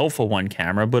capable Alpha 1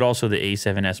 camera, but also the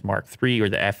A7S Mark III or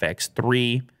the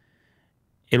FX3.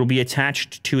 It'll be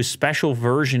attached to a special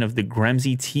version of the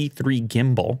Gremsy T3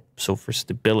 gimbal, so for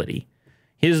stability.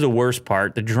 Here's the worst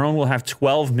part. The drone will have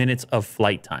 12 minutes of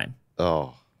flight time.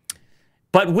 Oh.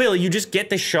 But, Will, you just get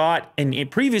the shot,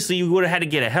 and previously you would have had to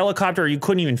get a helicopter, or you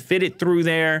couldn't even fit it through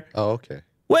there. Oh, okay.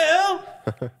 Well.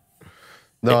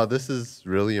 No, this is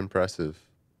really impressive.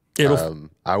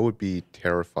 I would be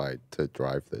terrified to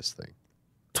drive this thing.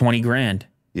 20 grand.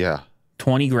 Yeah.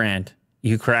 20 grand.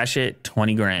 You crash it,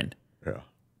 20 grand. Yeah.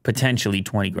 Potentially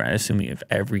 20 grand, assuming if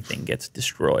everything gets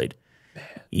destroyed. Man.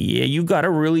 Yeah, you got to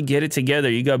really get it together.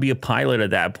 You got to be a pilot at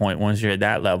that point once you're at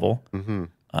that level.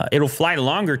 It'll fly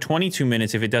longer, 22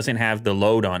 minutes, if it doesn't have the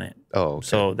load on it. Oh, okay.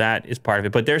 So that is part of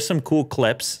it. But there's some cool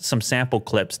clips, some sample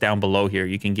clips down below here.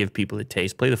 You can give people a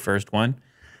taste. Play the first one.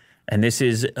 And this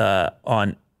is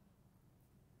on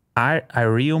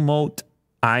Iriomote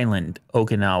Island,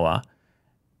 Okinawa.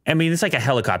 I mean, it's like a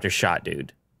helicopter shot,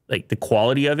 dude. Like, the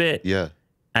quality of it. Yeah.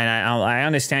 And I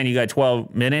understand you got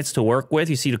 12 minutes to work with.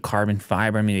 You see the carbon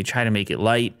fiber. I mean, they try to make it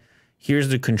light. Here's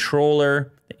the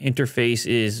controller. The interface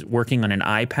is working on an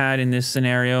iPad in this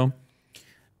scenario.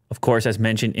 Of course, as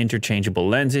mentioned, interchangeable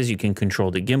lenses. You can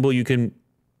control the gimbal.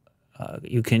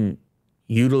 You can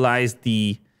utilize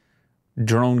the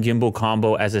drone gimbal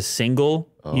combo as a single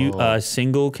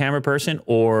camera person,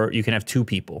 or you can have two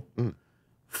people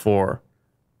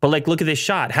but like, look at this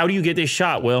shot. How do you get this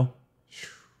shot, Will?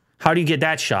 How do you get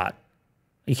that shot?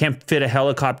 You can't fit a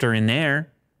helicopter in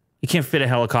there. You can't fit a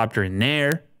helicopter in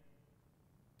there.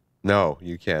 No,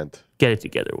 you can't. Get it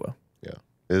together, Will. Yeah,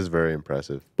 it is very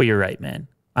impressive. But you're right, man.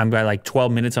 I'm by like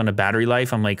 12 minutes on the battery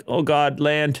life. I'm like, oh God,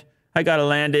 land. I got to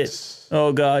land it.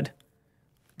 Oh God.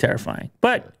 Terrifying.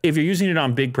 But if you're using it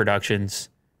on big productions,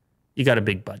 you got a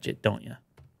big budget, don't you?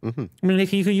 Mm-hmm. I mean,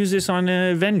 you could use this on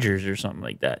Avengers or something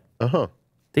like that. Uh-huh.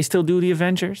 They still do the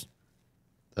Avengers?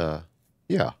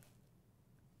 Yeah.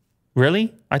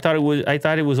 Really? I thought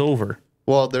it was over.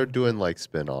 Well, they're doing like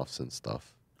spin-offs and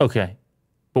stuff. Okay.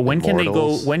 But when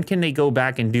Immortals. can they go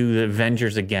back and do the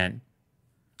Avengers again?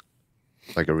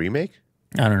 Like a remake?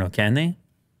 I don't know. Can they?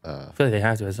 I feel like they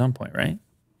have to at some point, right?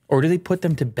 Or do they put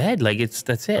them to bed? Like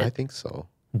that's it. I think so.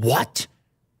 What?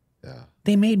 Yeah.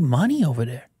 They made money over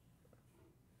there.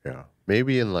 Yeah.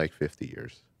 Maybe in like 50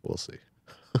 years. We'll see.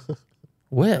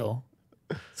 Well,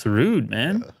 it's rude,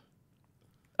 man.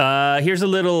 Here's a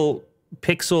little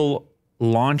Pixel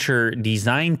launcher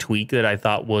design tweak that I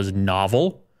thought was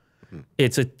novel.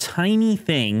 It's a tiny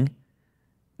thing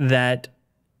that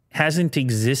hasn't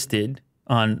existed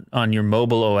on your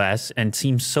mobile OS and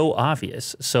seems so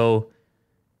obvious. So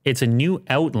it's a new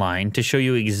outline to show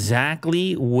you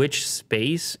exactly which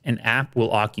space an app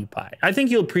will occupy. I think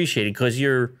you'll appreciate it because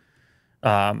your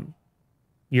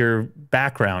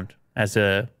background as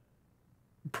a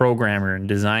programmer and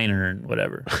designer and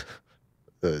whatever.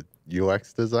 The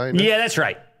UX designer? Yeah, that's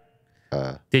right.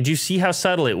 Did you see how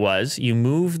subtle it was? You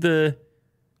move the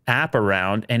app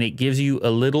around and it gives you a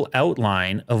little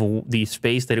outline of the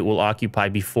space that it will occupy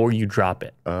before you drop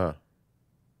it.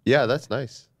 Yeah, that's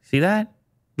nice. See that?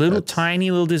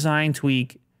 Tiny little design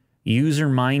tweak,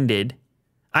 user-minded.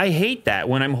 I hate that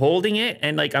when I'm holding it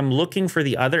and like I'm looking for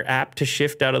the other app to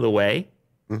shift out of the way.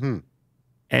 Mm-hmm.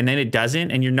 And then it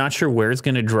doesn't, and you're not sure where it's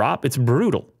going to drop. It's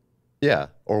brutal. Yeah,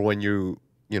 or when you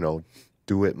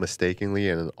do it mistakenly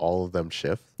and all of them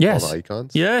shift. Yes. All the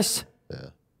icons. Yes. Yeah.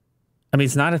 I mean,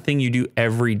 it's not a thing you do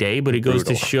every day, but it goes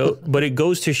to show. But it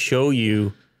goes to show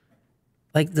you,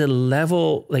 like the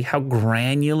level, like how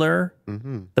granular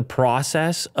the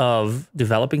process of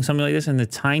developing something like this, and the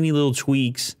tiny little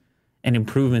tweaks and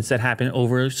improvements that happen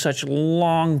over such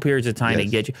long periods of time to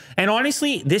get you. And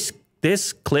honestly,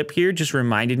 this clip here just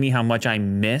reminded me how much I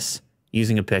miss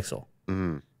using a Pixel.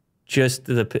 Just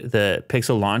the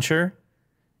Pixel launcher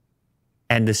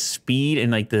and the speed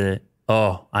and like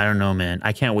I don't know, man.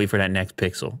 I can't wait for that next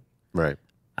Pixel. Right.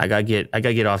 I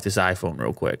gotta get off this iPhone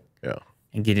real quick. Yeah.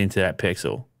 And get into that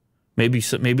Pixel.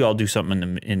 Maybe I'll do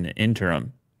something in the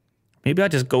interim. Maybe I'll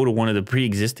just go to one of the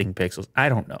pre-existing Pixels. I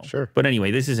don't know. Sure. But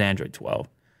anyway, this is Android 12.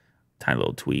 Tiny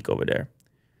little tweak over there.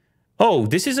 Oh,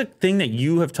 this is a thing that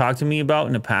you have talked to me about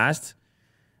in the past.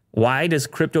 Why does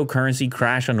cryptocurrency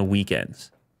crash on the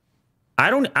weekends?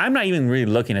 I'm not even really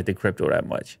looking at the crypto that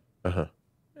much.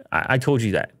 I told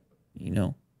you that,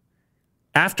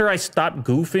 After I stopped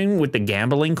goofing with the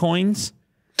gambling coins.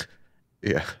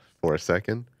 Yeah, for a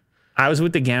second. I was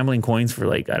with the gambling coins for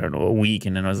like, I don't know, a week.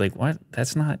 And then I was like, what?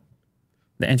 That's not,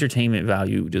 the entertainment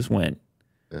value just went.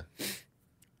 Yeah.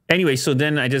 Anyway, so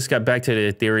then I just got back to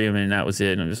the Ethereum and that was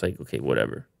it. And I'm just like, okay,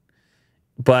 whatever.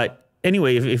 But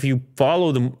anyway, if you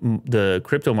follow the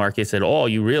crypto markets at all,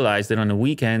 you realize that on the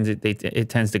weekends it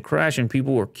tends to crash, and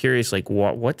people were curious, like,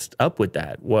 what's up with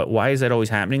that? Why is that always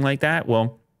happening like that?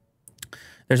 Well,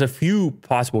 there's a few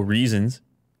possible reasons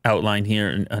outlined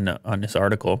here on this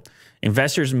article.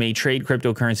 Investors may trade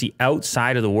cryptocurrency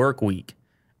outside of the work week,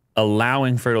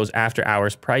 allowing for those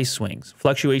after-hours price swings.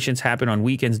 Fluctuations happen on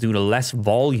weekends due to less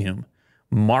volume,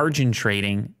 margin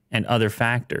trading, and other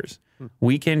factors.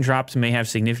 Weekend drops may have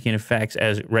significant effects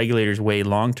as regulators weigh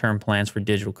long-term plans for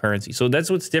digital currency. So that's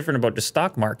what's different about the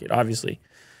stock market, obviously.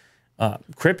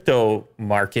 Crypto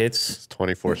markets...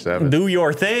 24/7. Do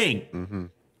your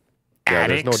thing. Yeah,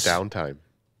 Addicts. there's no downtime.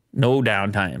 No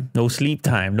downtime. No sleep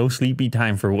time. No sleepy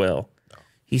time for Will. No.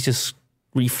 He's just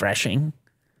refreshing.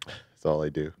 That's all I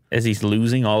do. As he's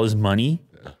losing all his money.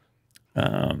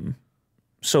 Yeah.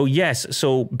 So yes,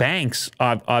 so banks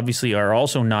obviously are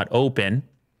also not open.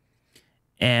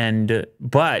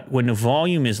 But when the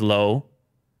volume is low,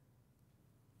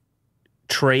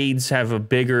 trades have a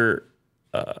bigger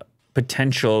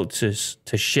potential to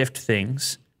shift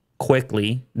things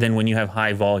quickly than when you have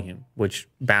high volume, which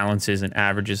balances and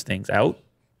averages things out.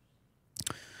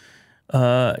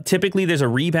 Typically, there's a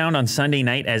rebound on Sunday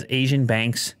night as Asian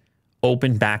banks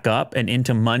open back up and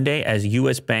into Monday as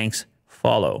U.S. banks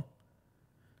follow.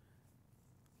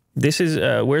 This is,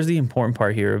 where's the important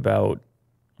part here about...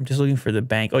 I'm just looking for the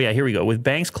bank. Oh, yeah, here we go. With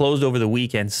banks closed over the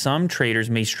weekend, some traders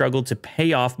may struggle to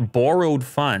pay off borrowed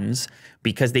funds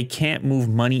because they can't move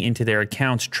money into their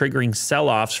accounts, triggering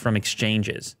sell-offs from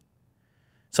exchanges.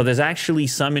 So there's actually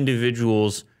some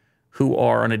individuals who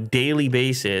are on a daily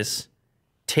basis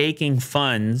taking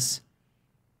funds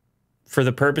for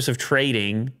the purpose of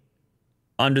trading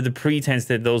under the pretense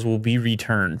that those will be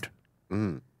returned.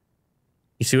 You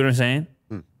see what I'm saying?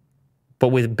 But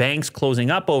with banks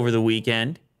closing up over the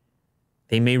weekend,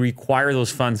 they may require those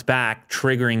funds back,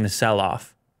 triggering the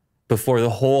sell-off before the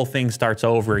whole thing starts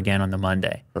over again on the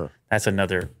Monday. That's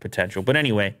another potential. But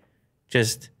anyway,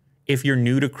 just if you're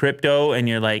new to crypto and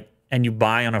you're like, and you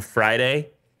buy on a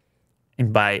Friday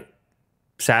and by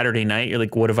Saturday night, you're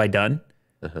like, what have I done?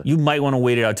 You might want to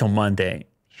wait it out till Monday.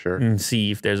 Sure. And see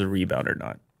if there's a rebound or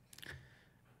not.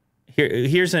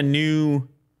 Here's a new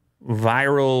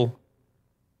viral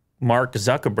Mark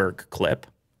Zuckerberg clip.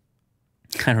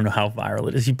 I don't know how viral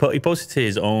it is. He posted to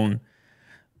his own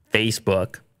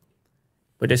Facebook.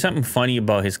 But there's something funny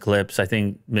about his clips. I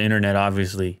think the internet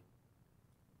obviously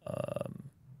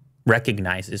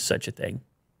recognizes such a thing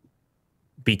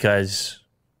because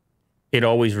it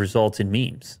always results in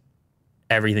memes.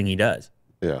 Everything he does.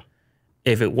 Yeah.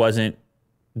 If it wasn't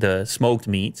the smoked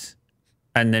meats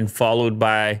and then followed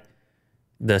by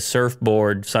the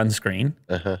surfboard sunscreen.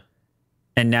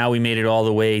 And now we made it all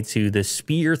the way to the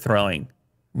spear throwing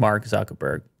Mark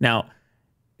Zuckerberg. Now,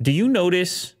 do you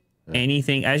notice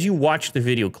anything as you watch the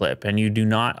video clip and you do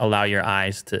not allow your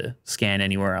eyes to scan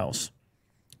anywhere else?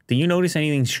 Do you notice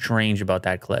anything strange about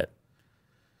that clip?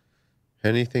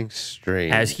 Anything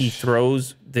strange? As he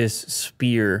throws this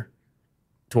spear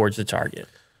towards the target.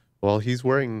 Well, he's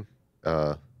wearing,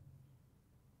 are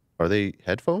they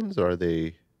headphones or are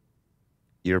they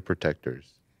ear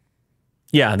protectors?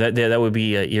 Yeah, that would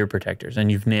be ear protectors,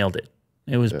 and you've nailed it.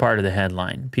 It was part of the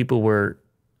headline. People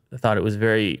thought it was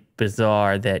very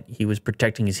bizarre that he was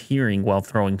protecting his hearing while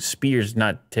throwing spears,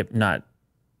 not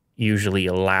usually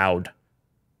allowed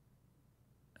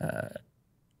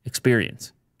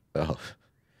experience. Oh.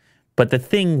 But the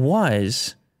thing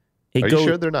was, are you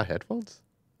sure they're not headphones?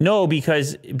 No,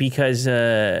 because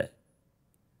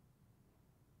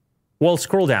well,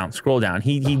 scroll down.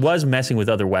 He was messing with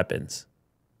other weapons.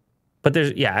 But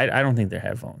I don't think they're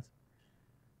headphones.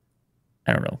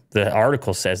 I don't know. The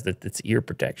article says that it's ear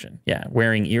protection. Yeah,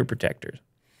 wearing ear protectors.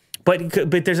 But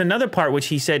there's another part which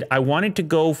he said, I wanted to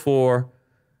go for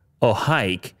a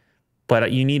hike,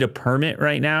 but you need a permit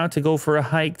right now to go for a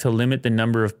hike to limit the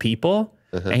number of people.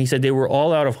 And he said they were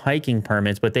all out of hiking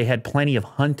permits, but they had plenty of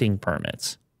hunting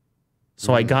permits.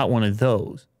 So I got one of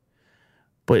those.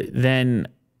 But then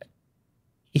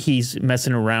he's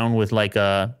messing around with like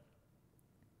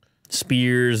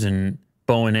spears and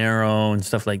bow and arrow and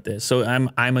stuff like this. So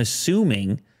I'm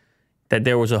assuming that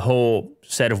there was a whole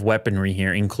set of weaponry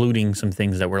here, including some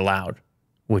things that were loud,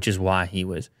 which is why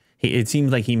it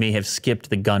seems like he may have skipped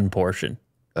the gun portion.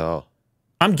 Oh.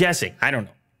 I'm guessing. I don't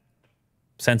know.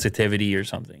 Sensitivity or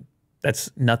something. That's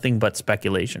nothing but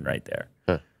speculation right there.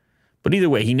 But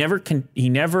either way, he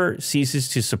never ceases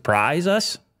to surprise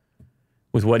us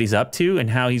with what he's up to and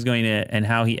how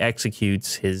he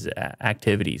executes his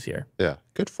activities here. Yeah,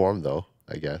 good form though,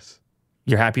 I guess.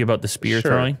 You're happy about the spear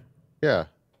throwing? Yeah,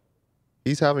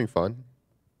 he's having fun.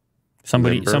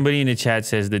 Somebody in the chat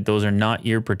says that those are not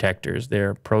ear protectors;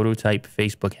 they're prototype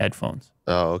Facebook headphones.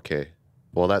 Oh, okay.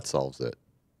 Well, that solves it.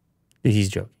 He's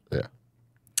joking. Yeah.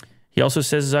 He also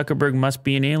says Zuckerberg must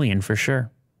be an alien for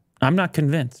sure. I'm not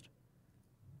convinced.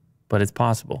 But it's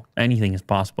possible. Anything is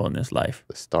possible in this life.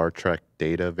 The Star Trek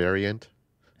data variant.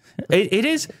 It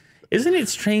is. Isn't it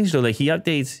strange, though? Like, he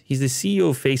updates. He's the CEO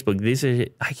of Facebook. This is,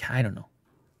 I don't know.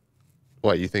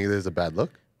 What, you think this is a bad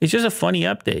look? It's just a funny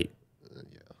update.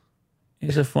 Yeah.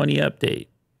 It's a funny update.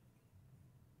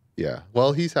 Yeah.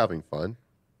 Well, he's having fun,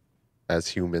 as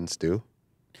humans do.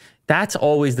 That's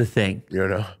always the thing. You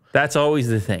know? That's always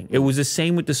the thing. It was the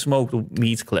same with the smoked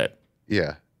meats clip.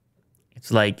 Yeah.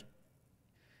 It's like,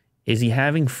 is he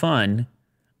having fun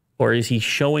or is he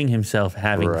showing himself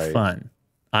having fun?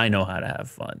 I know how to have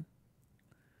fun.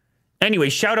 Anyway,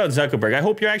 shout out Zuckerberg. I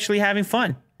hope you're actually having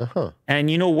fun. And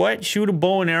you know what? Shoot a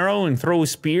bow and arrow and throw a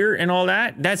spear and all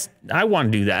that. I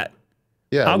want to do that.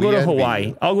 Yeah, I'll go to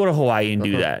Hawaii. I'll go to Hawaii and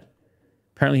do that.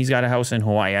 Apparently he's got a house in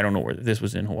Hawaii. I don't know whether this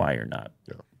was in Hawaii or not.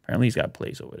 Yeah. Apparently he's got a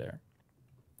place over there.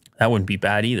 That wouldn't be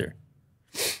bad either.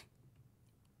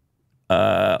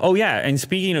 Oh yeah, and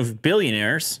speaking of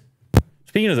billionaires,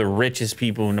 speaking of the richest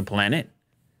people on the planet,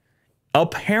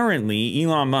 apparently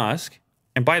Elon Musk,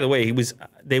 and by the way,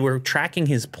 they were tracking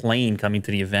his plane coming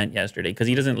to the event yesterday because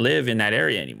he doesn't live in that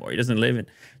area anymore. He doesn't live in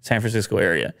San Francisco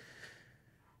area.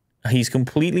 He's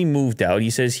completely moved out.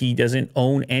 He says he doesn't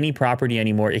own any property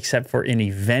anymore except for an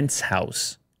events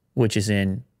house, which is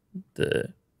in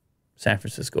the San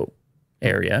Francisco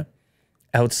area.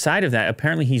 Outside of that,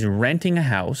 apparently he's renting a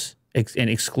house and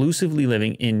exclusively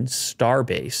living in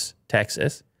Starbase,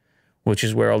 Texas, which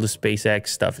is where all the SpaceX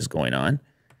stuff is going on.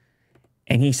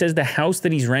 And he says the house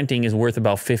that he's renting is worth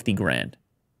about 50 grand.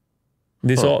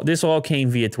 This all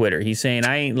came via Twitter. He's saying,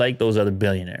 I ain't like those other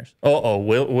billionaires.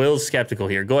 Will's skeptical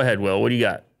here. Go ahead, Will. What do you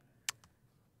got?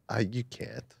 You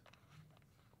can't.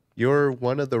 You're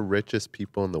one of the richest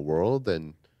people in the world,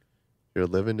 and you're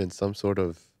living in some sort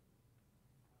of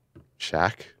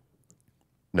shack?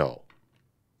 No,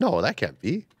 that can't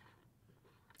be.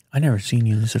 I never seen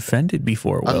you this offended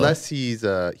before, Will. Unless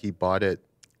he bought it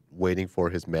waiting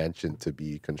for his mansion to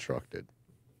be constructed.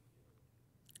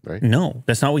 Right? No,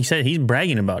 that's not what he said. He's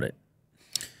bragging about it.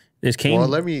 This came. Well,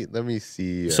 let me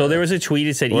see. So there was a tweet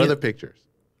that said, what are the pictures?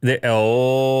 Give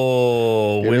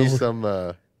me some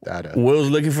data.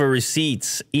 Will's looking for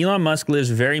receipts. Elon Musk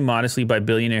lives very modestly by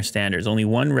billionaire standards. Only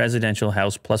one residential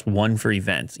house plus one for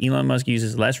events. Elon Musk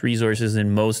uses less resources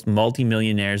than most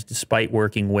multimillionaires despite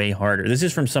working way harder. This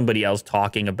is from somebody else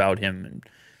talking about him.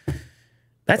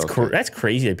 That's that's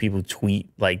crazy that people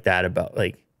tweet like that about,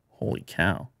 like, holy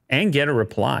cow. And get a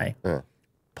reply. Yeah.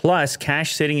 Plus,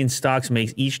 cash sitting in stocks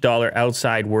makes each dollar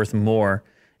outside worth more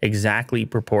exactly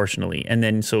proportionally. And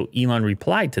then so Elon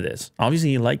replied to this. Obviously,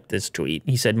 he liked this tweet.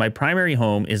 He said, my primary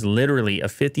home is literally a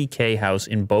 50K house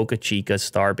in Boca Chica,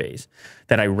 Starbase,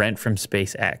 that I rent from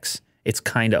SpaceX. It's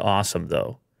kind of awesome,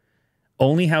 though.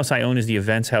 Only house I own is the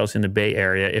events house in the Bay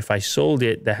Area. If I sold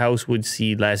it, the house would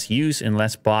see less use and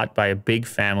less bought by a big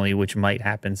family, which might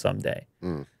happen someday.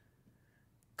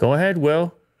 Go ahead,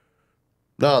 Will.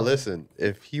 No, listen,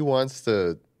 if he wants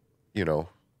to,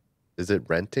 is it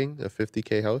renting a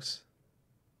 50K house?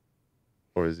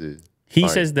 Or is it? He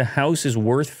says the house is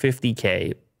worth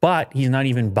 50K, but he's not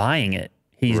even buying it.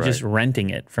 He's just renting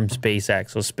it from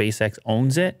SpaceX. So SpaceX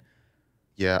owns it.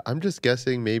 Yeah, I'm just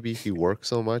guessing maybe he works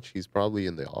so much, he's probably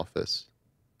in the office.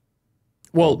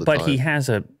 Well, but he has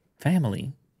a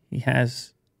family. He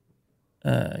has...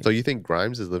 so you think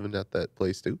Grimes is living at that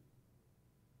place too?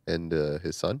 And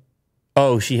his son?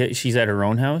 Oh, she's at her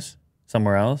own house?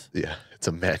 Somewhere else? Yeah, it's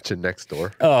a mansion next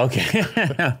door. Oh, okay.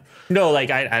 No, like,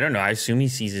 I don't know. I assume he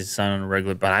sees his son on a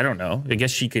regular, but I don't know. I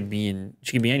guess she could be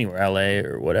anywhere, LA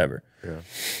or whatever. Yeah.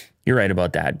 You're right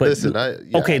about that. But listen,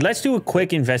 okay, let's do a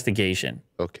quick investigation.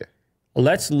 Okay.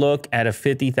 Let's look at a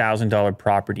 $50,000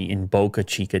 property in Boca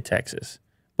Chica, Texas.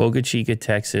 Boca Chica,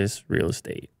 Texas, real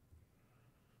estate.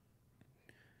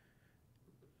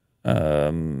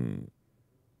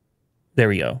 There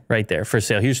we go, right there, for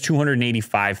sale. Here's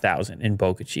 $285,000 in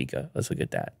Boca Chica. Let's look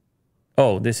at that.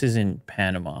 Oh, this is in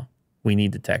Panama. We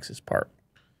need the Texas part.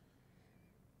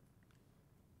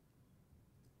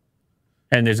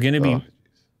 And there's going to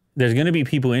be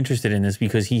people interested in this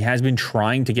because he has been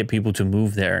trying to get people to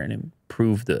move there and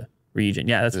improve the region.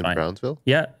 Yeah, that's fine. Brownsville?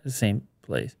 Yeah, the same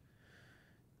place.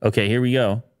 Okay, here we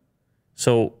go.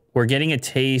 So we're getting a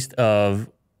taste of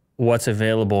what's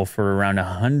available for around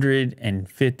 $150,000,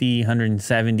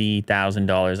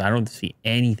 $170,000. I don't see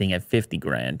anything at 50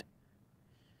 grand.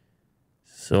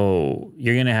 So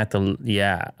you're gonna have to,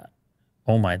 yeah.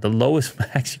 Oh my, the lowest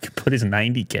max you can put is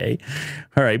 90K.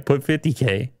 All right, put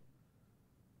 50K.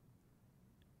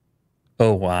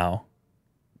 Oh wow.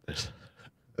 That's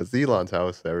Elon's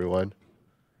house, everyone.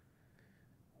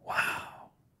 Wow.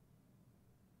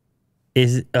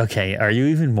 Okay, are you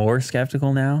even more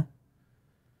skeptical now?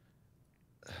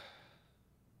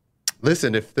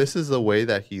 Listen, if this is the way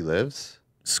that he lives,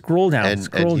 scroll down, and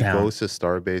he goes to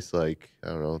Starbase like, I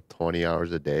don't know, 20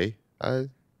 hours a day,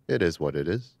 it is what it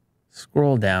is.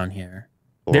 Scroll down here.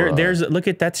 There's look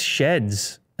at that's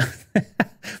sheds.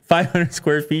 500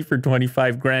 square feet for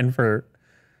 25 grand for.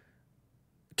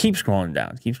 Keep scrolling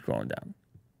down. Keep scrolling down.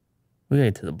 We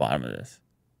gotta get to the bottom of this.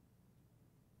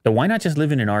 So why not just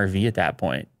live in an RV at that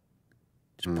point?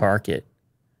 Just park it.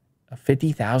 A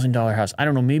 $50,000 house. I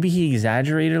don't know. Maybe he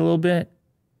exaggerated a little bit.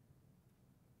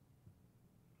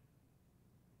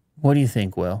 What do you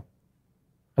think, Will?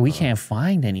 We can't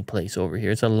find any place over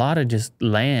here. It's a lot of just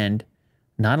land,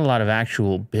 not a lot of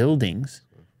actual buildings.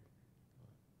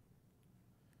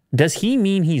 Does he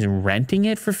mean he's renting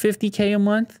it for $50K a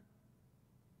month?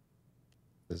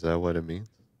 Is that what it means?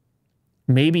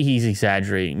 Maybe he's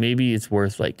exaggerating. Maybe it's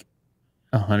worth like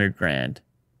 100 grand.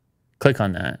 Click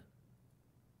on that.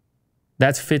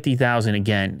 That's 50,000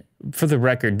 again. For the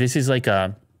record, this is like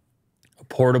a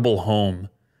portable home,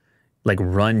 like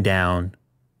run down.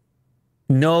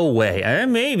 No way.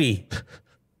 Maybe.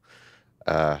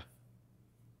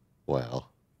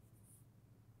 Well.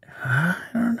 I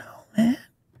don't know, man.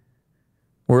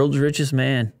 World's richest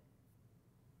man.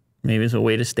 Maybe it's a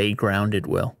way to stay grounded,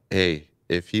 Will. Hey,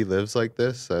 if he lives like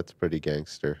this, that's pretty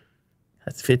gangster.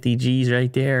 That's 50 G's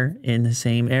right there in the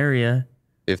same area.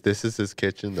 If this is his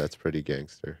kitchen, that's pretty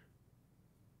gangster.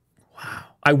 Wow.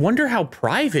 I wonder how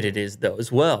private it is, though,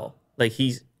 as well. Like,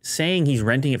 he's saying he's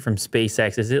renting it from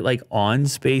SpaceX. Is it like on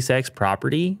SpaceX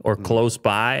property or close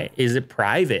by? Is it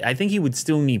private? I think he would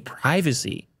still need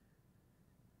privacy.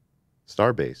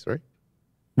 Starbase, right?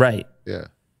 Right. Yeah.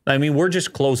 I mean, we're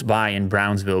just close by in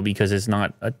Brownsville because it's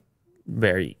not a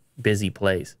very busy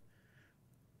place.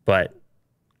 But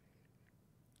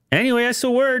anyway, that's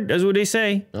the word. That's what they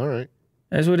say. All right.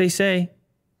 That's what they say.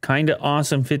 Kind of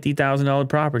awesome $50,000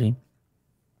 property.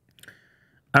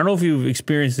 I don't know if you've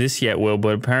experienced this yet, Will,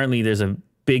 but apparently there's a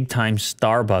big-time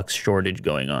Starbucks shortage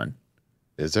going on.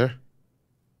 Is there?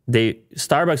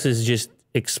 Starbucks is just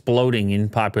exploding in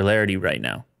popularity right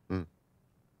now.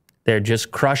 They're just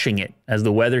crushing it as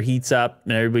the weather heats up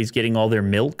and everybody's getting all their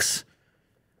milks.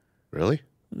 Really?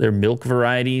 Their milk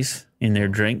varieties in their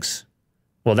drinks.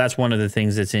 Well, that's one of the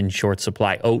things that's in short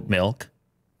supply, oat milk.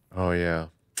 Oh, yeah.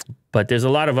 But there's a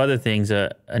lot of other things.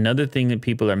 Another thing that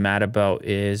people are mad about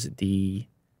is the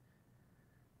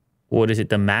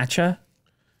matcha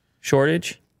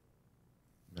shortage?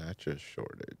 Matcha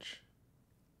shortage.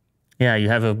 Yeah, you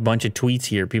have a bunch of tweets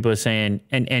here. People are saying,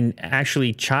 and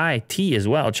actually chai tea as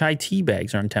well. Chai tea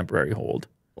bags are on temporary hold.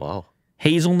 Wow.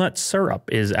 Hazelnut syrup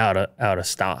is out of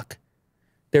stock.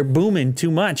 They're booming too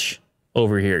much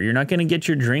over here. You're not going to get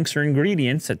your drinks or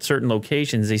ingredients at certain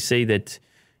locations. They say that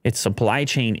it's supply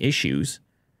chain issues,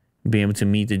 being able to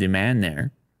meet the demand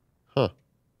there. Huh.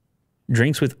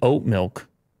 Drinks with oat milk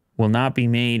will not be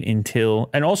made until,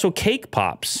 and also cake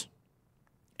pops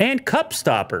and cup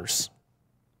stoppers.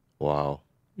 Wow.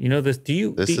 You know this?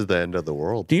 This is the end of the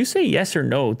world. Do you say yes or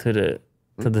no to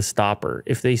the stopper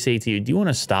if they say to you, "Do you want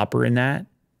a stopper in that?"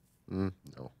 No.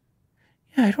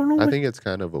 Yeah, I don't know. I think it's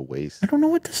kind of a waste. I don't know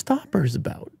what the stopper is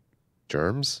about.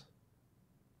 Germs?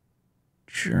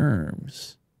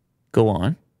 Germs. Go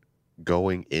on.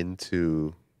 Going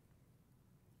into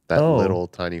that little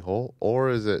tiny hole, or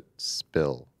is it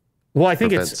spill? Well, I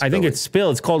think it's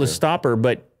spill. It's called a stopper,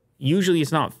 but usually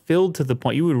it's not filled to the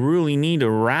point. You would really need to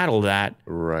rattle that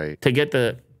to get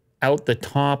out the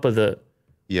top of the.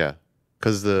 Yeah,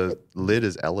 because the lid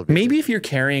is elevated. Maybe if you're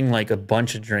carrying like a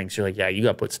bunch of drinks, you're like, yeah, you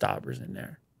got to put stoppers in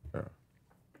there.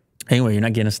 Anyway, you're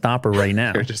not getting a stopper right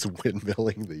now. You're just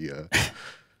windmilling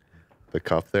the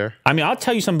cup there. I mean, I'll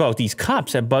tell you something about these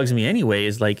cups that bugs me anyway.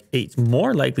 Is like it's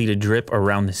more likely to drip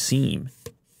around the seam.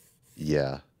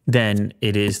 Yeah. Than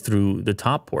it is through the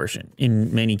top portion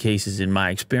in many cases, in my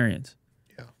experience.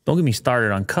 Yeah. Don't get me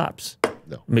started on cups.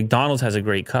 No. McDonald's has a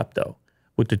great cup though.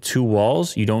 With the two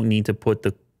walls, you don't need to put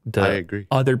the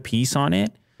other piece on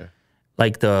it. Yeah.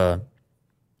 Like the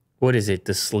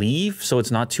sleeve, so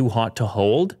it's not too hot to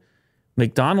hold.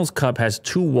 McDonald's cup has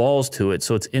two walls to it,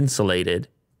 so it's insulated.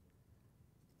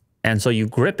 And so you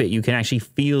grip it, you can actually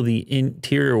feel the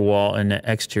interior wall and the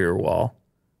exterior wall.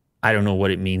 I don't know what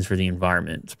it means for the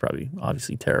environment. It's probably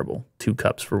obviously terrible. 2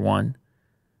 cups for one.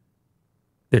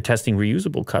 They're testing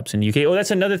reusable cups in the UK. Oh,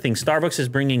 that's another thing. Starbucks is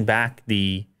bringing back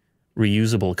the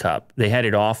reusable cup. They had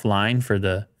it offline for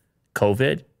the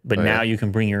COVID, but now you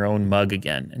can bring your own mug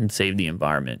again and save the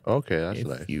environment. Okay, that's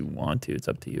nice. If you want to, it's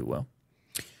up to you. Well,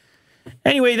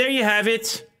 anyway, there you have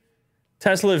it.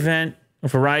 Tesla event, a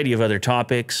variety of other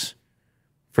topics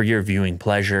for your viewing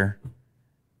pleasure.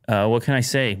 What can I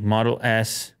say? Model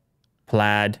S.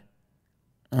 Plaid.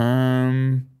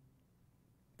 I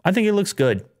think it looks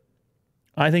good.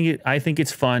 I think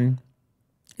it's fun.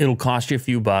 It'll cost you a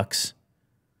few bucks.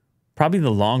 Probably the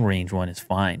long range one is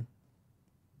fine,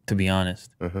 to be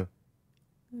honest.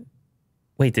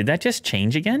 Wait, did that just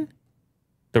change again?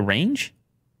 The range?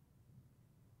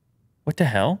 What the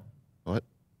hell? What?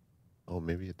 Oh,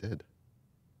 maybe it did.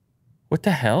 What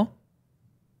the hell?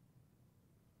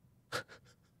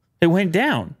 It went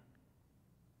down.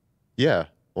 Yeah.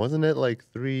 Wasn't it like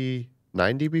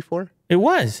 390 before? It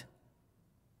was.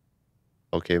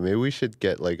 Okay, maybe we should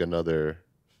get like another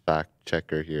fact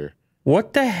checker here.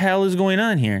 What the hell is going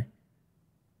on here?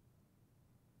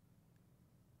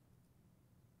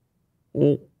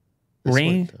 Well,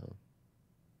 range.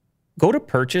 Go to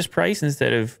purchase price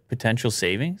instead of potential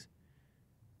savings.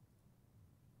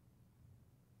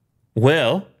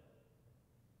 Well,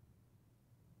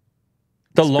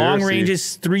 the long range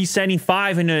is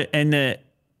 375 and the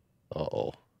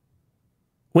Uh-oh.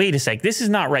 Wait a sec. This is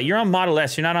not right. You're on Model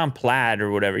S. You're not on Plaid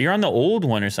or whatever. You're on the old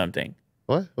one or something.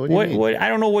 What? What do you mean? What? I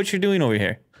don't know what you're doing over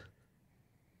here.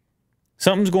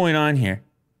 Something's going on here.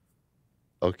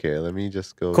 Okay, let me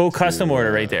just go to custom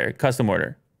order right there. Custom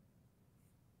order.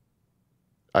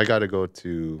 I got to go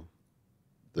to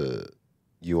the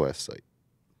US site.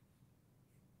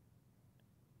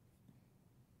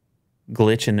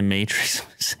 glitch in the Matrix.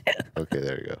 Okay,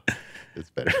 there you go. It's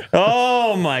better.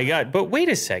 Oh my God. But wait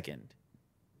a second.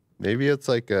 Maybe it's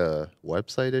like a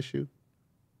website issue.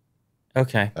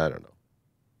 Okay. I don't know.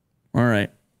 All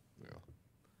right.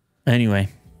 Yeah. Anyway,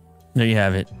 there you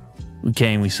have it. We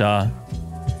came, we saw.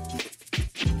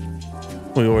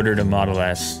 We ordered a Model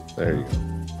S. There you go.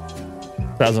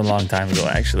 That was a long time ago,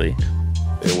 actually.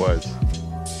 It was.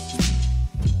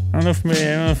 I don't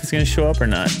know if it's gonna show up or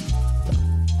not.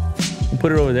 We'll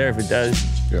put it over there if it does.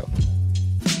 Yeah.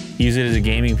 Use it as a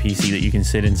gaming PC that you can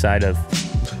sit inside of.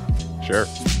 Sure.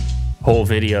 Whole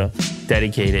video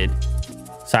dedicated.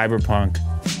 Cyberpunk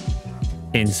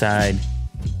inside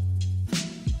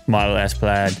Model S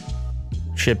Plaid,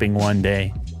 shipping one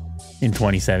day in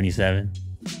 2077.